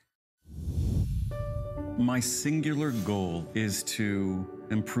 My singular goal is to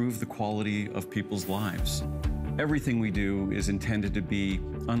improve the quality of people's lives. Everything we do is intended to be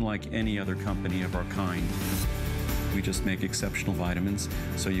unlike any other company of our kind. We just make exceptional vitamins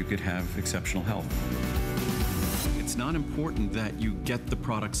so you could have exceptional health. It's not important that you get the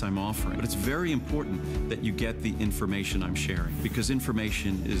products I'm offering, but it's very important that you get the information I'm sharing, because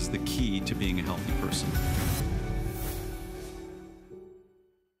information is the key to being a healthy person.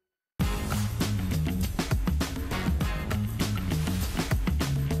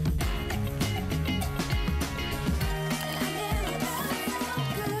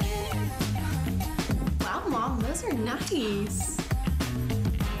 Nice.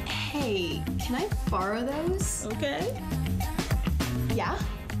 Hey, can I borrow those? Okay. Yeah?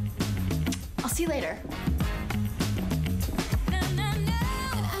 I'll see you later.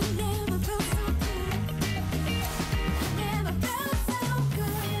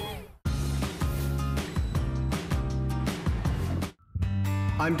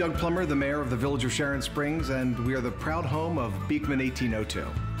 I'm Doug Plummer, the mayor of the Village of Sharon Springs, and we are the proud home of Beekman 1802.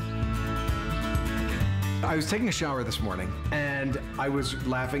 I was taking a shower this morning, and I was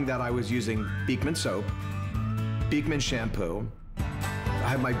laughing that I was using Beekman soap, Beekman shampoo. I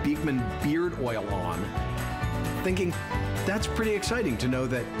have my Beekman beard oil on, thinking that's pretty exciting to know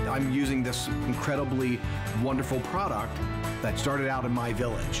that I'm using this incredibly wonderful product that started out in my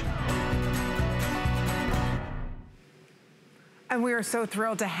village. And we are so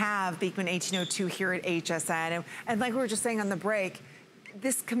thrilled to have Beekman 1802 here at HSN. And like we were just saying on the break,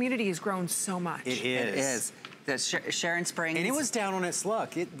 this community has grown so much. It is. It is. Sharon Springs. And it was down on its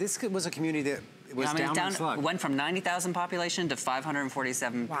luck. This was a community that was down on its luck. Went from 90,000 population to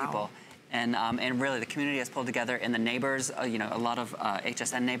 547 people. And really the community has pulled together, and the neighbors, you know, a lot of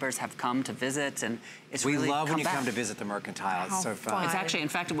HSN neighbors have come to visit, and it's really We love when you come to visit the Mercantile. It's so fun. It's actually, in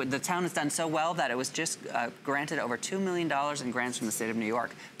fact, the town has done so well that it was just granted over $2 million in grants from the state of New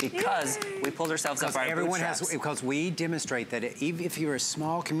York because we pulled ourselves up by our bootstraps. Because we demonstrate that even if you're a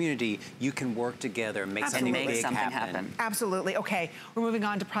small community, you can work together and make something big happen. Absolutely. Okay, we're moving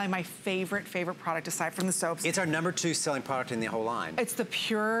on to probably my favorite product aside from the soaps. It's our #2 selling product in the whole line. It's the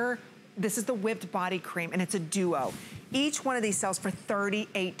Pure, this is the whipped body cream, and it's a duo. Each one of these sells for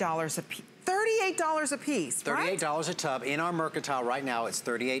 $38 a piece. $38 a piece, right? $38 a tub. In our Mercantile right now, it's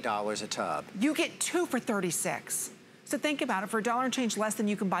 $38 a tub. You get 2 for $36. So think about it, for $1 and change less than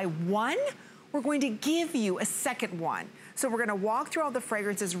you can buy one, we're going to give you a second one. So we're gonna walk through all the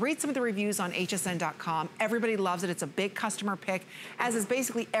fragrances, read some of the reviews on hsn.com. Everybody loves it, it's a big customer pick, as is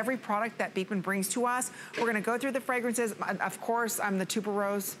basically every product that Beekman brings to us. We're gonna go through the fragrances. Of course, I'm the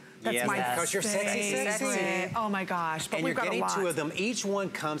tuberose. That's my because you're sexy. Oh my gosh, but and we've got a lot. You're getting 2 of them. Each one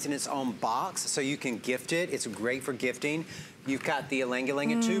comes in its own box, so you can gift it. It's great for gifting. You've got the Ylang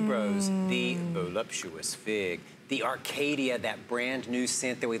Ylang and Tuberose, the Voluptuous Fig, the Arcadia, that brand new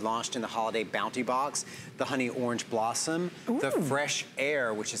scent that we launched in the holiday bounty box, the Honey Orange Blossom, the Fresh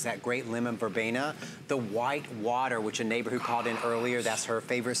Air, which is that great lemon verbena, the White Water, which a neighbor who called in earlier, that's her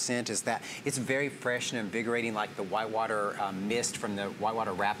favorite scent, is that it's very fresh and invigorating, like the Whitewater mist from the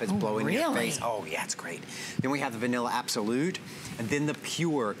Whitewater Rapids blowing in your face. Oh yeah, it's great. Then we have the Vanilla Absolute, and then the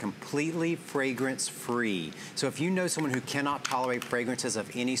Pure, completely fragrance-free. So if you know someone who cannot tolerate fragrances of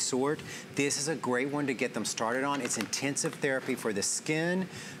any sort, this is a great one to get them started on. It's intensive therapy for the skin,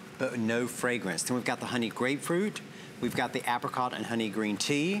 but no fragrance. Then we've got the Honey Grapefruit, we've got the Apricot and Honey Green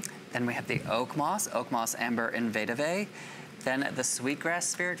Tea. Then we have the Oak Moss, Amber, and Vetiver. Then the Sweetgrass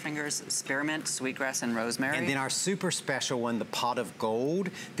Spirit Fingers, Spearmint, Sweetgrass, and Rosemary. And then our super special one, the Pot of Gold.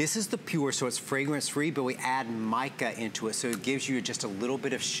 This is the Pure, so it's fragrance-free, but we add mica into it, so it gives you just a little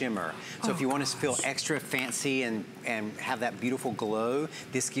bit of shimmer. So if you want to feel extra fancy and have that beautiful glow,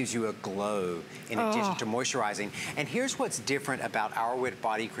 this gives you a glow in addition to moisturizing. And here's what's different about our whipped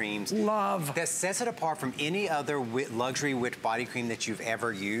body creams. That sets it apart from any other luxury whipped body cream that you've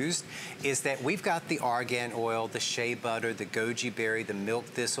ever used, is that we've got the argan oil, the shea butter, the goji berry, the milk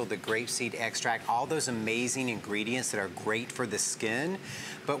thistle, the grapeseed extract, all those amazing ingredients that are great for the skin.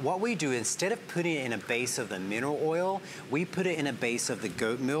 But what we do, instead of putting it in a base of the mineral oil, we put it in a base of the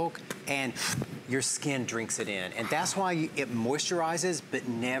goat milk, and your skin drinks it in. And that's why it moisturizes, but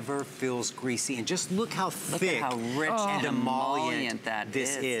never feels greasy. And just look how thick how rich and emollient that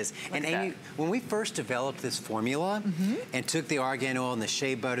this is. And Amy, when we first developed this formula and took the argan oil and the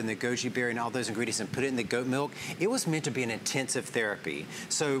shea butter and the goji berry and all those ingredients and put it in the goat milk, it was meant to be an intensive therapy.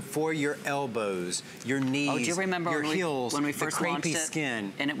 So for your elbows, your knees, do you remember your heels, when we first the launched crepey it,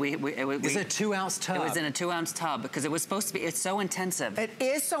 skin. And it's a 2-ounce tub. It was in a 2-ounce tub because it was supposed to be, it's so intensive. It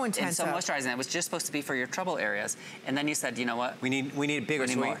is so intensive. And so moisturizing. It was just supposed to be for your trouble areas. And then you said, you know what? We need bigger.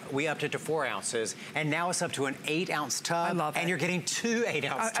 So we upped it to 4 ounces, and now it's up to an 8-ounce tub. I love it. And you're getting 2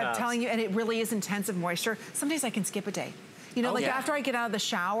 8-ounce tubs. I'm telling you, and it really is intensive moisture. Some days I can skip a day. You know, after I get out of the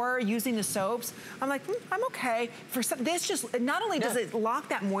shower using the soaps, I'm like, I'm okay. For some, this just, not only does it lock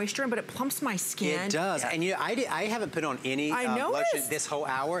that moisture in, but it plumps my skin. It does. And you know, I haven't put on any lotion this whole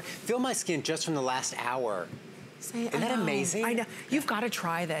hour. Feel my skin just from the last hour. Isn't that amazing? I know. You've got to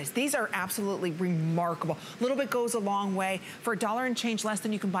try this. These are absolutely remarkable. A little bit goes a long way. For $1 and change less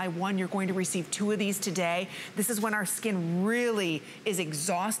than you can buy one, you're going to receive 2 of these today. This is when our skin really is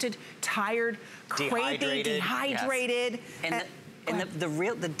exhausted, tired, crazy, dehydrated. Yes. And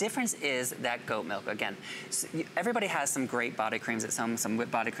the difference is that goat milk. Again, everybody has some great body creams at some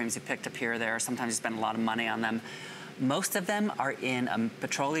whipped body creams you picked up here or there. Sometimes you spend a lot of money on them. Most of them are in a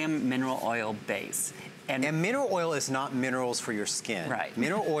petroleum mineral oil base. And mineral oil is not minerals for your skin. Right.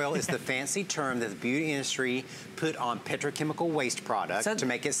 Mineral oil is the fancy term that the beauty industry put on petrochemical waste products to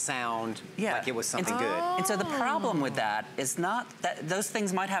make it sound like it was something good. And so the problem with that is not that those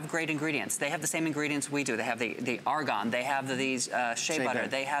things might have great ingredients. They have the same ingredients we do. They have the argan, they have these shea butter,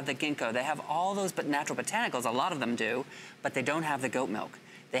 they have the ginkgo, they have all those natural botanicals, a lot of them do, but they don't have the goat milk.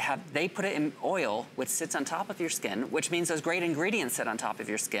 They put it in oil, which sits on top of your skin, which means those great ingredients sit on top of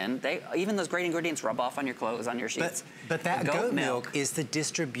your skin. Even those great ingredients rub off on your clothes, on your sheets. But that goat milk is the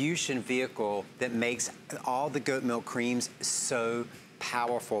distribution vehicle that makes all the goat milk creams so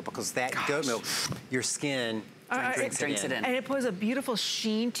powerful, because that goat milk, your skin drinks it in. And it puts a beautiful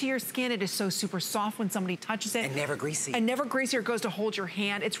sheen to your skin. It is so super soft when somebody touches it. And never greasy. And never greasy, or it goes to hold your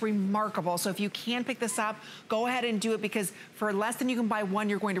hand. It's remarkable. So if you can pick this up, go ahead and do it, because for less than you can buy one,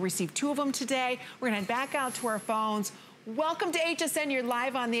 you're going to receive 2 of them today. We're gonna head back out to our phones. Welcome to HSN. You're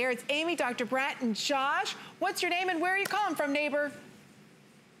live on the air. It's Amy, Dr. Brett, and Josh. What's your name and where are you calling from, neighbor?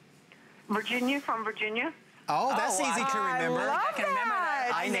 Virginia, from Virginia. Oh, that's easy to remember. I can remember that.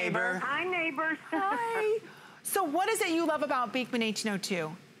 Hi, neighbor. Hi, neighbors. Hi. So what is it you love about Beekman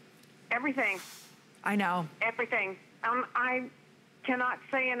H&O2? Everything. I know. Everything. I cannot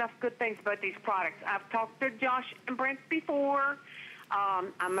say enough good things about these products. I've talked to Josh and Brent before.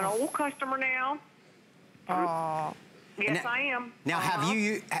 I'm an old customer now. Oh. Yes, I am. Now, have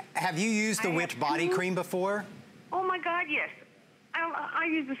you used the whipped body cream before? Oh my God, yes. I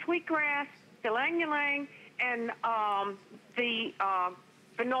use the sweetgrass, the ylang-ylang, and the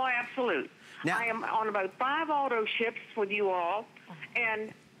vanilla absolute. Now, I am on about 5 auto ships with you all,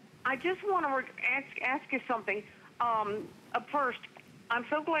 and I just want to ask you something. First, I'm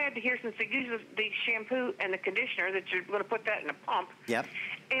so glad to hear, since it uses the shampoo and the conditioner, that you're going to put that in a pump. Yep.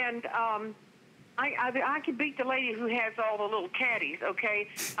 And I could beat the lady who has all the little caddies, okay?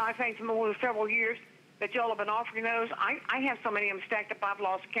 I think for more than several years that y'all have been offering those. I have so many of them stacked up I've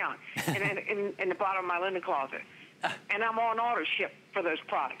lost count in the bottom of my linen closet. And I'm on auto ship for those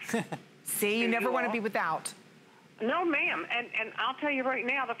products. See, you never want to be without. No, ma'am. And I'll tell you right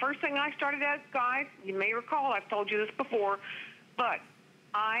now, the first thing I started out, guys, you may recall, I've told you this before, but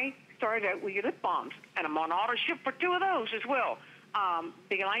I started out with your lip balms, and I'm on auto ship for 2 of those as well.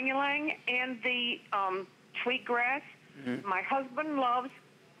 The ylang-ylang and the sweetgrass. Mm-hmm. My husband loves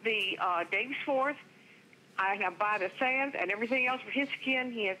the Dave's Forth. I buy the sands and everything else for his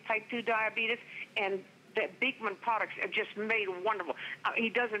skin. He has type 2 diabetes, and the Beekman products are just made wonderful. He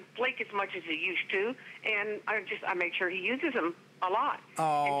doesn't flake as much as he used to, and I make sure he uses them a lot.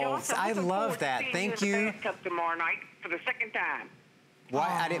 Oh, Josh, I love that. Thank you. In the bathtub tomorrow night for the 2nd time. Why?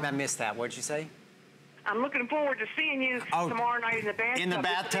 I missed that. What did you say? I'm looking forward to seeing you tomorrow night in the bathtub. In the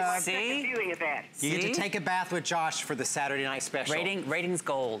bathtub. See? Viewing of that. You get to take a bath with Josh for the Saturday night special. Ratings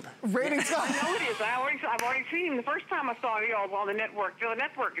gold. Ratings gold. I know it is. I've already seen him the first time I saw y'all on the network. The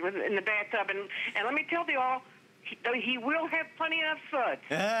network was in the bathtub, and let me tell y'all, he will have plenty of suds.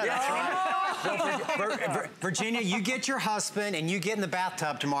 Yeah, that's right. Virginia, you get your husband and you get in the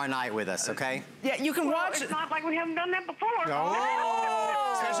bathtub tomorrow night with us, okay? Yeah, you can watch. It's not like we haven't done that before.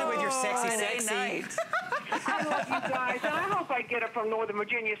 Especially with your sexy. I love you guys, and I hope I get up from Northern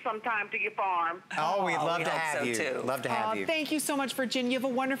Virginia sometime to your farm. Oh, we'd love to have you. Too. Love to have you. Thank you so much, Virginia. You have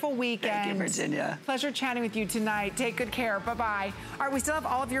a wonderful weekend. Thank you, Virginia. Pleasure chatting with you tonight. Take good care. Bye-bye. All right, we still have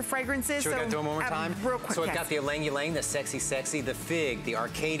all of your fragrances. Should we go through them one more time? Real quick, So we've got the ylang-ylang, the sexy, the fig, the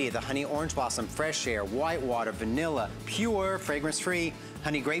Arcadia, the honey orange blossom, fresh air, white water, vanilla, pure, fragrance-free,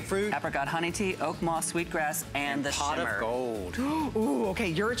 honey grapefruit, apricot honey tea, oak moss, sweetgrass, and the pot shimmer. of gold. Ooh, okay,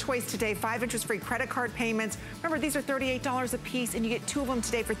 your choice today. 5 interest-free credit card payments. Remember, these are $38 a piece, and you get 2 of them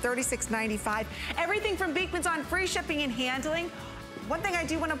today for $36.95. Everything from Beekman's on free shipping and handling. One thing I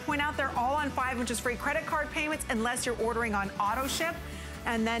do want to point out, they're all on 5 interest-free credit card payments unless you're ordering on auto ship.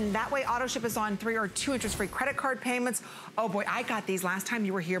 And then that way auto ship is on 3 or 2 interest-free credit card payments. Oh boy, I got these last time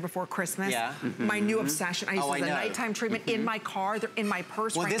you were here before Christmas. Yeah. My new obsession. I use the nighttime treatment in my car. They're in my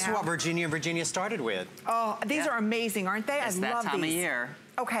purse right now. Well, this is what Virginia started with. Oh, these are amazing, aren't they? It's I love that time these. of year.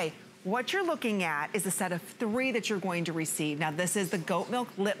 Okay, what you're looking at is a set of 3 that you're going to receive. Now, this is the goat milk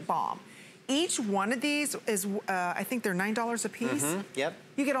lip balm. Each one of these is, I think they're $9 a piece. Yep.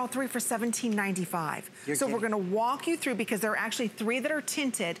 You get all 3 for $17.95. So we're gonna walk you through, because there are actually 3 that are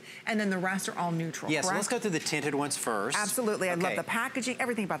tinted, and then the rest are all neutral, Yeah, correct? so let's go through the tinted ones first. Absolutely, I love the packaging.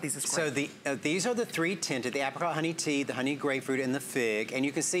 Everything about these is great. So these are the 3 tinted, the apricot honey tea, the honey grapefruit, and the fig. And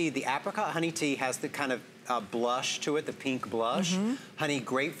you can see the apricot honey tea has the kind of blush to it, the pink blush. Honey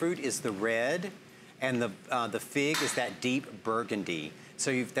grapefruit is the red, and the fig is that deep burgundy.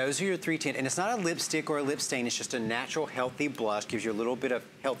 So those are your 3 tints, and it's not a lipstick or a lip stain, it's just a natural healthy blush, gives you a little bit of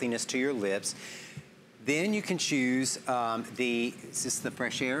healthiness to your lips. Then you can choose is this the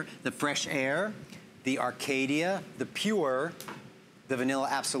fresh air? The fresh air, the Arcadia, the pure, the vanilla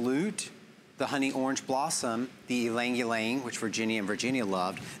absolute, the honey orange blossom, the ylang-ylang, which Virginia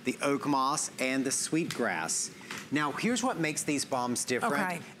loved, the oak moss, and the sweetgrass. Now, here's what makes these balms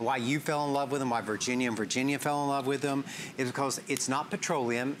different. Why you fell in love with them, why Virginia and Virginia fell in love with them, is because it's not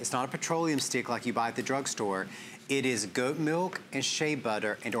petroleum. It's not a petroleum stick like you buy at the drugstore. It is goat milk and shea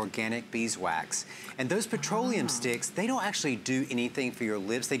butter and organic beeswax. And those petroleum sticks, they don't actually do anything for your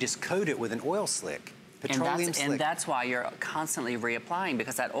lips. They just coat it with an oil slick. And that's why you're constantly reapplying,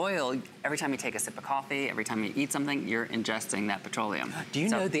 because that oil, every time you take a sip of coffee, every time you eat something, you're ingesting that petroleum. Do you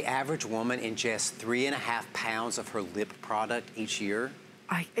know the average woman ingests 3.5 pounds of her lip product each year?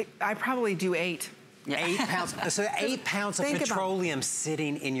 I probably do 8. Yeah. 8 pounds. So 8 pounds of petroleum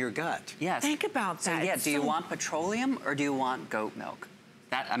sitting in your gut. Yes. Think about that. So yeah, do you want petroleum or do you want goat milk?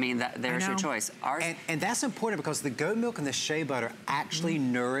 There's your choice. And that's important because the goat milk and the shea butter actually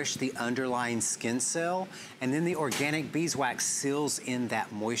nourish the underlying skin cell, and then the organic beeswax seals in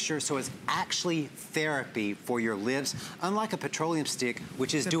that moisture. So it's actually therapy for your lips, unlike a petroleum stick,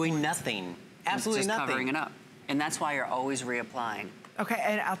 which is doing nothing. Absolutely nothing. Just covering it up. And that's why you're always reapplying. Okay,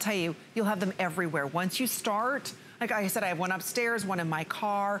 and I'll tell you, you'll have them everywhere. Once you start, like I said, I have one upstairs, one in my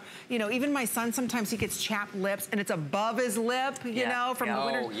car. You know, even my son, sometimes he gets chapped lips and it's above his lip, you know, from the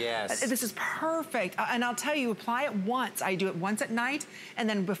winter. Oh, yes. This is perfect. And I'll tell you, apply it once. I do it once at night, and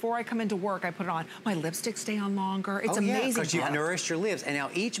then before I come into work, I put it on. My lipsticks stay on longer. It's amazing. Because you've nourished your lips. And now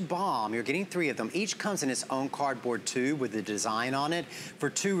each balm, you're getting 3 of them, each comes in its own cardboard tube with the design on it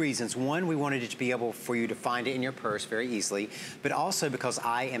for 2 reasons. One, we wanted it to be able for you to find it in your purse very easily, but also because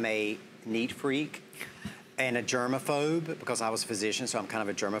I am a neat freak and a germaphobe, because I was a physician, so I'm kind of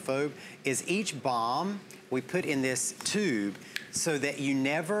a germaphobe, is each balm we put in this tube so that you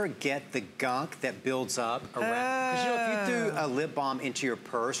never get the gunk that builds up around. Because you know, if you do a lip balm into your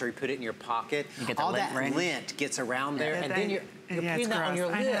purse or you put it in your pocket, all that lint gets around there, and then you're putting that on your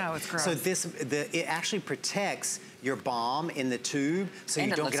lip. I know, it's gross. So it actually protects your balm in the tube so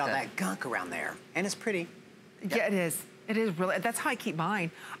you don't get all that gunk around there. And it's pretty. Yeah, it is. It is really, that's how I keep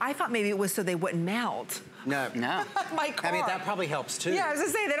mine. I thought maybe it was so they wouldn't melt. No. My car. I mean, that probably helps too. Yeah, I was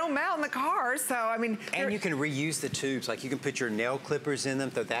gonna say, they don't melt in the car, so I mean. And you can reuse the tubes. Like you can put your nail clippers in them,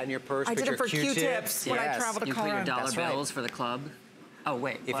 throw that in your purse, I put did your it for Q-tips when I traveled to Colorado. You put your dollar bills for the club. Oh,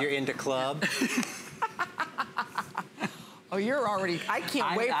 wait. If you're into club. Oh, you're already, I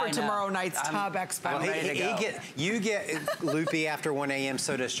can't wait for tomorrow night's Tub Expo. Well, you get loopy after 1 a.m.,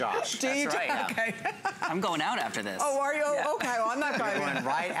 so does Josh. That's right. Yeah. Okay. I'm going out after this. Oh, are you? Yeah. Okay, well, I'm not going. You're going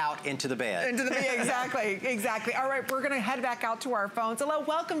right out into the bed. Into the bed, exactly. All right, we're going to head back out to our phones. Hello,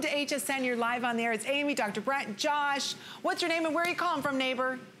 welcome to HSN. You're live on the air. It's Amy, Dr. Brent, Josh. What's your name and where are you calling from,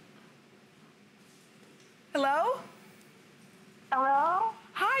 neighbor? Hello? Hello?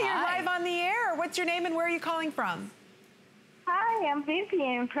 Hi, you're live on the air. What's your name and where are you calling from? Hi, I'm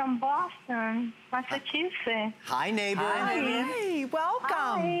Vivian from Boston, Massachusetts. Hi, neighbor. Hi,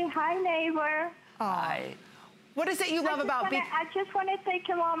 welcome. Hi, neighbor. Hi. What is it you love about Beekman? I just want to take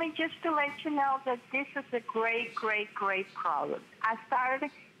a moment just to let you know that this is a great product. I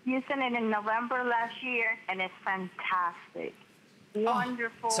started using it in November last year, and it's fantastic.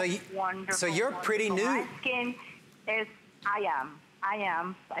 Wonderful, wonderful. So you're pretty new. My skin is, I am.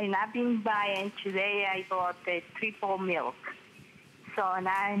 And I've been buying, today I bought the triple milk. So, and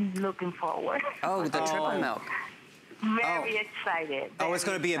I'm looking forward. Oh, the triple milk. Very excited. It's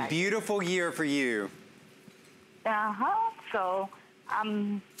going to be a beautiful year for you. So,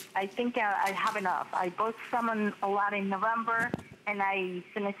 I think I have enough. I bought some a lot in November, and I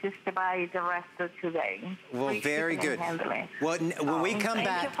finished just to buy the rest of today. Well, very good. Well, when we come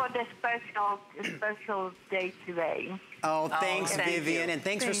back. Thank you for the special day today. Oh, thanks, Vivian, and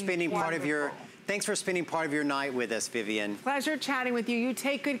thanks for spending part of your. Thanks for spending part of your night with us, Vivian. Pleasure chatting with you. You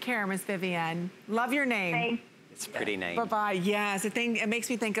take good care, Miss Vivian. Love your name. It's a pretty name. Bye-bye. Yes, it makes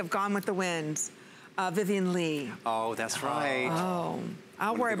me think of Gone with the Wind, Vivian Lee. Oh, that's right. Oh,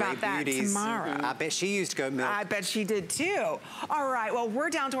 I'll worry about that tomorrow. I bet she used goat milk. I bet she did too. All right, well, we're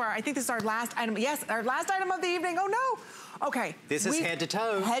down to I think this is our last item. Yes, our last item of the evening. Oh, no. Okay. This is head to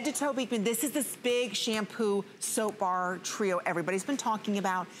toe. Head to toe, Beekman. This is this big shampoo soap bar trio everybody's been talking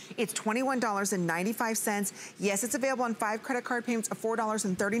about. It's $21.95. Yes, it's available on 5 credit card payments of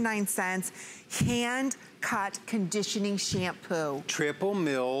 $4.39. Hand cut conditioning shampoo. Triple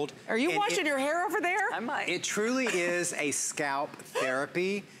milled. Are you washing your hair over there? I might. It truly is a scalp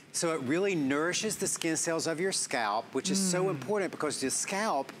therapy. So it really nourishes the skin cells of your scalp, which is so important because the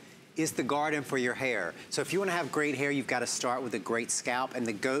scalp is the garden for your hair. So if you want to have great hair, you've got to start with a great scalp, and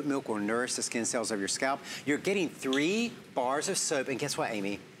the goat milk will nourish the skin cells of your scalp. You're getting 3 bars of soap, and guess what,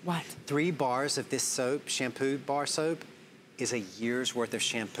 Amy? What? 3 bars of this soap, shampoo bar soap, is a year's worth of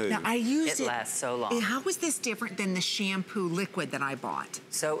shampoo. Now, I used it. It lasts so long. How is this different than the shampoo liquid that I bought?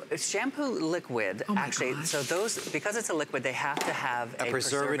 So shampoo liquid, so those, because it's a liquid, they have to have a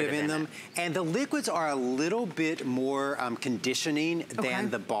preservative in them. And the liquids are a little bit more conditioning than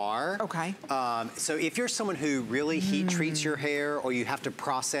the bar. Okay. So if you're someone who really heat treats your hair, or you have to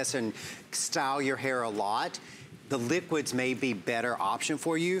process and style your hair a lot, the liquids may be better option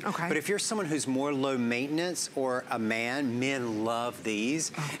for you. Okay. But if you're someone who's more low maintenance or a man, men love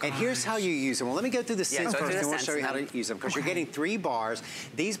these. And here's how you use them. Well, let me go through the scents first, and we'll show you how to use them, because you're getting 3 bars.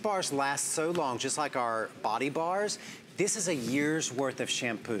 These bars last so long, just like our body bars. This is a year's worth of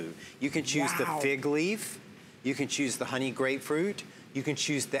shampoo. You can choose the fig leaf, you can choose the honey grapefruit, you can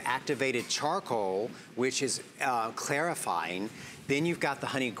choose the activated charcoal, which is clarifying. Then you've got the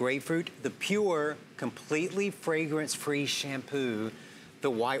honey grapefruit, the pure, completely fragrance-free shampoo, the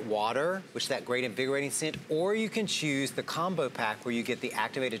white water, which is that great invigorating scent, or you can choose the combo pack where you get the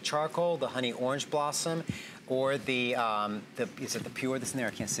activated charcoal, the honey orange blossom, or the is it the pure that's in there?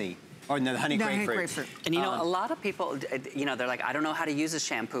 I can't see. Or no, the honey grapefruit. And you know, a lot of people, you know, they're like, I don't know how to use a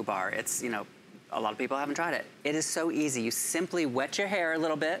shampoo bar. It's, you know, a lot of people haven't tried it. It is so easy. You simply wet your hair a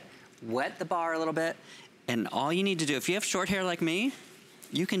little bit, wet the bar a little bit, and all you need to do, if you have short hair like me,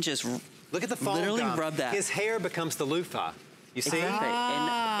 you can just look at the foam literally gum. rub that. His hair becomes the loofah. You see? Exactly.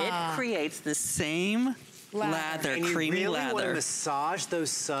 And it creates the same lather, and creamy you really lather. want to massage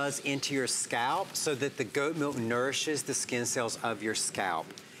those suds into your scalp so that the goat milk nourishes the skin cells of your scalp.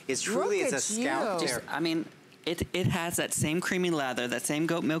 It truly is a scalp care. I mean, it has that same creamy lather, that same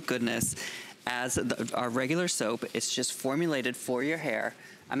goat milk goodness as our regular soap. It's just formulated for your hair.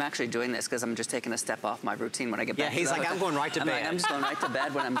 I'm actually doing this because I'm just taking a step off my routine when I get back. Yeah, he's like, I'm going right to bed. Like, I'm just going right to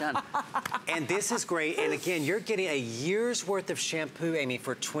bed when I'm done. And this is great. And again, you're getting a year's worth of shampoo, Amy,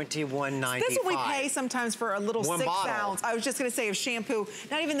 for $21.95. That's what we pay sometimes for a little 6 ounce. I was just going to say of shampoo,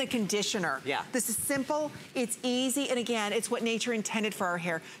 not even the conditioner. Yeah. This is simple, it's easy, and again, it's what nature intended for our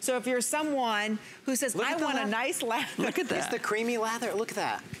hair. So if you're someone who says, I want a nice lather. Look at that. It's the creamy lather. Look at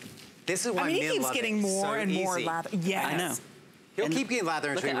that. This is why men love it. he keeps getting more and more lather. Yes. I know. He'll keep getting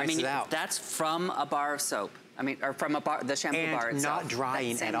lather until he rinses it out. That's from a bar of soap. I mean, or from a bar, the shampoo bar itself. And not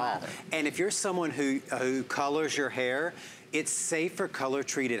drying at all. Lather. And if you're someone who colors your hair, it's safe for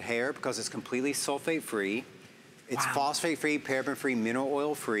color-treated hair because it's completely sulfate-free. It's phosphate-free, paraben-free, mineral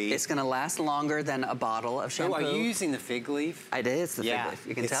oil-free. It's gonna last longer than a bottle of shampoo. Oh, are you using the fig leaf? I did, it's the fig leaf.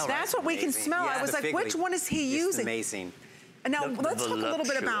 You can tell, right? That's what we can smell. I was like, which one is he using? It's amazing. Now, let's talk a little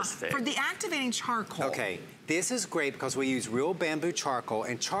bit about, for the activating charcoal. Okay, this is great because we use real bamboo charcoal,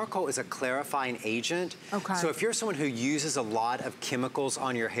 and charcoal is a clarifying agent. Okay. So if you're someone who uses a lot of chemicals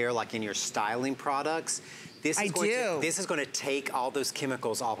on your hair, like in your styling products, this is going to take all those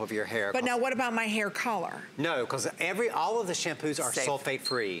chemicals off of your hair. But now what about my hair color? No, because all of the shampoos are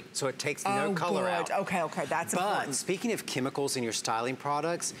sulfate-free, so it takes no color out. Okay, that's important. But speaking of chemicals in your styling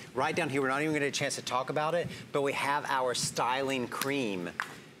products, right down here, we're not even going to get a chance to talk about it, but we have our styling cream.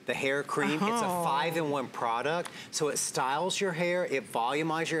 The hair cream, it's a 5-in-1 product, so it styles your hair, it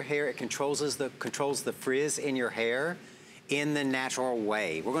volumizes your hair, it controls the frizz in your hair in the natural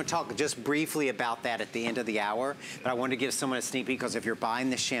way. We're going to talk just briefly about that at the end of the hour, but I wanted to give someone a sneak peek because if you're buying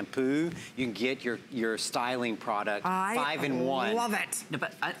the shampoo, you can get your styling product 5-in-1. I love it. No,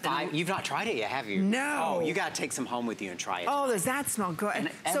 but you've not tried it yet, have you? No. Oh, you got to take some home with you and try it. Oh, does that smell good? And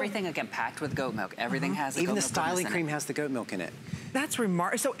everything, again, packed with goat milk. Everything has the Even goat the milk styling in cream it. has the goat milk in it. That's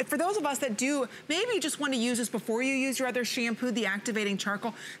remarkable. So for those of us that do, maybe you just want to use this before you use your other shampoo, the activating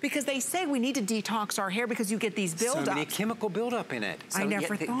charcoal, because they say we need to detox our hair because you get these buildups. So many chemical buildup in it. So I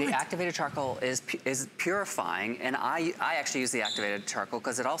never thought. The activated charcoal is purifying, and I actually use the activated charcoal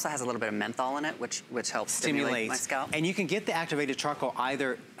because it also has a little bit of menthol in it, which helps stimulate my scalp. And you can get the activated charcoal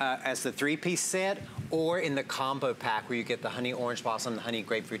either as the 3-piece set or in the combo pack where you get the honey orange blossom, the honey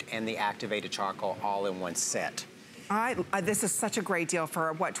grapefruit, and the activated charcoal all in one set. This is such a great deal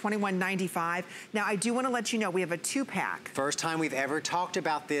for, what, $21.95? Now, I do want to let you know we have a 2-pack. First time we've ever talked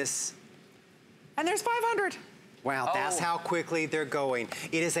about this. And there's 500. Wow, that's how quickly they're going.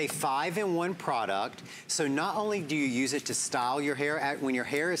 It is a 5-in-1 product, so not only do you use it to style your hair, when your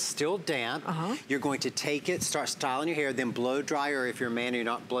hair is still damp, you're going to take it, start styling your hair, then blow dry, or if you're a man and you're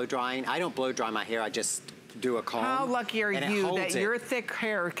not blow drying. I don't blow dry my hair, I just do a comb. How lucky are you that your thick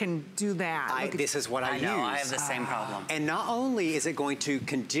hair can do that? This is what I use. I have the same problem. And not only is it going to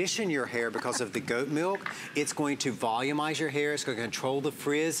condition your hair because of the goat milk, it's going to volumize your hair, it's going to control the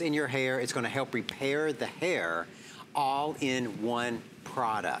frizz in your hair, it's going to help repair the hair, all in one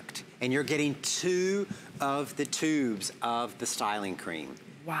product. And you're getting 2 of the tubes of the styling cream.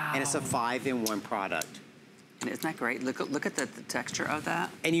 Wow. And it's a 5-in-1 product. And isn't that great? Look at the texture of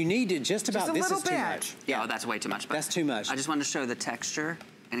that. And you need to just about, a this little is too much. Yeah, oh, that's way too much. But that's too much. I just wanted to show the texture.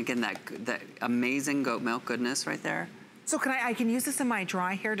 And again, that amazing goat milk goodness right there. So I can use this in my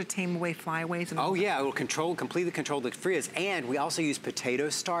dry hair to tame away flyaways? Oh yeah, it will completely control the frizz. And we also use potato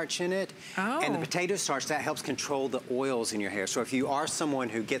starch in it. And the potato starch, that helps control the oils in your hair. So if you are someone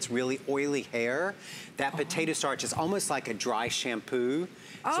who gets really oily hair, that potato starch is almost like a dry shampoo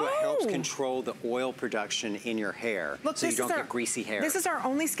So it helps control the oil production in your hair. Look, so you don't get greasy hair. This is our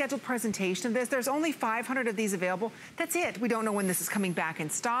only scheduled presentation of this. There's only 500 of these available. That's it. We don't know when this is coming back in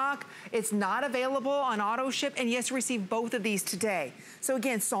stock. It's not available on auto ship, and yes, you receive both of these today. So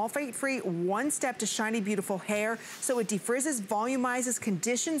again, sulfate-free, one step to shiny, beautiful hair. So it defrizzes, volumizes,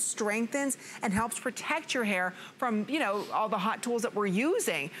 conditions, strengthens, and helps protect your hair from, you know, all the hot tools that we're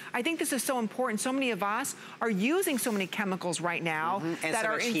using. I think this is so important. So many of us are using so many chemicals right now and that so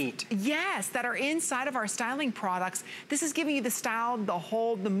are much heat. Yes, that are inside of our styling products. This is giving you the style, the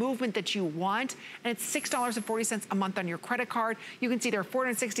hold, the movement that you want, and it's $6.40 a month on your credit card. You can see there are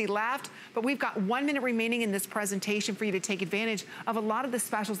 460 left, but we've got 1 minute remaining in this presentation for you to take advantage of a lot of the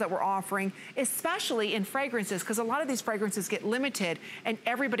specials that we're offering, especially in fragrances, because a lot of these fragrances get limited, and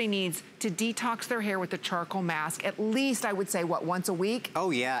everybody needs to detox their hair with a charcoal mask, at least I would say, what, once a week?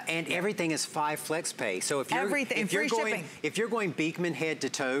 Oh yeah, and everything is 5 flex pay. So if you're going Beekman head to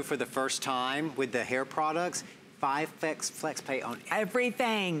toe for the first time with the hair products, 5 flex pay on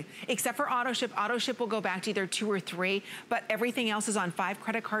everything, except for auto ship. Auto ship will go back to either 2 or 3, but everything else is on 5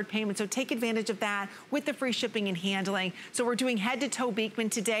 credit card payments. So take advantage of that with the free shipping and handling. So we're doing head to toe Beekman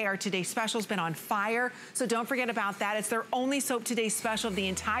today. Our today special's been on fire. So don't forget about that. It's their only soap today special of the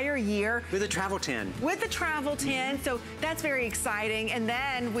entire year. With a travel tin. With the travel tin. So that's very exciting. And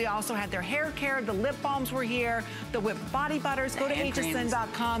then we also had their hair care, the lip balms were here, the whipped body butters. Go to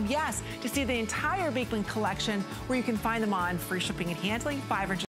hsn.com, yes, to see the entire Beekman collection, where you can find them on free shipping and handling, 500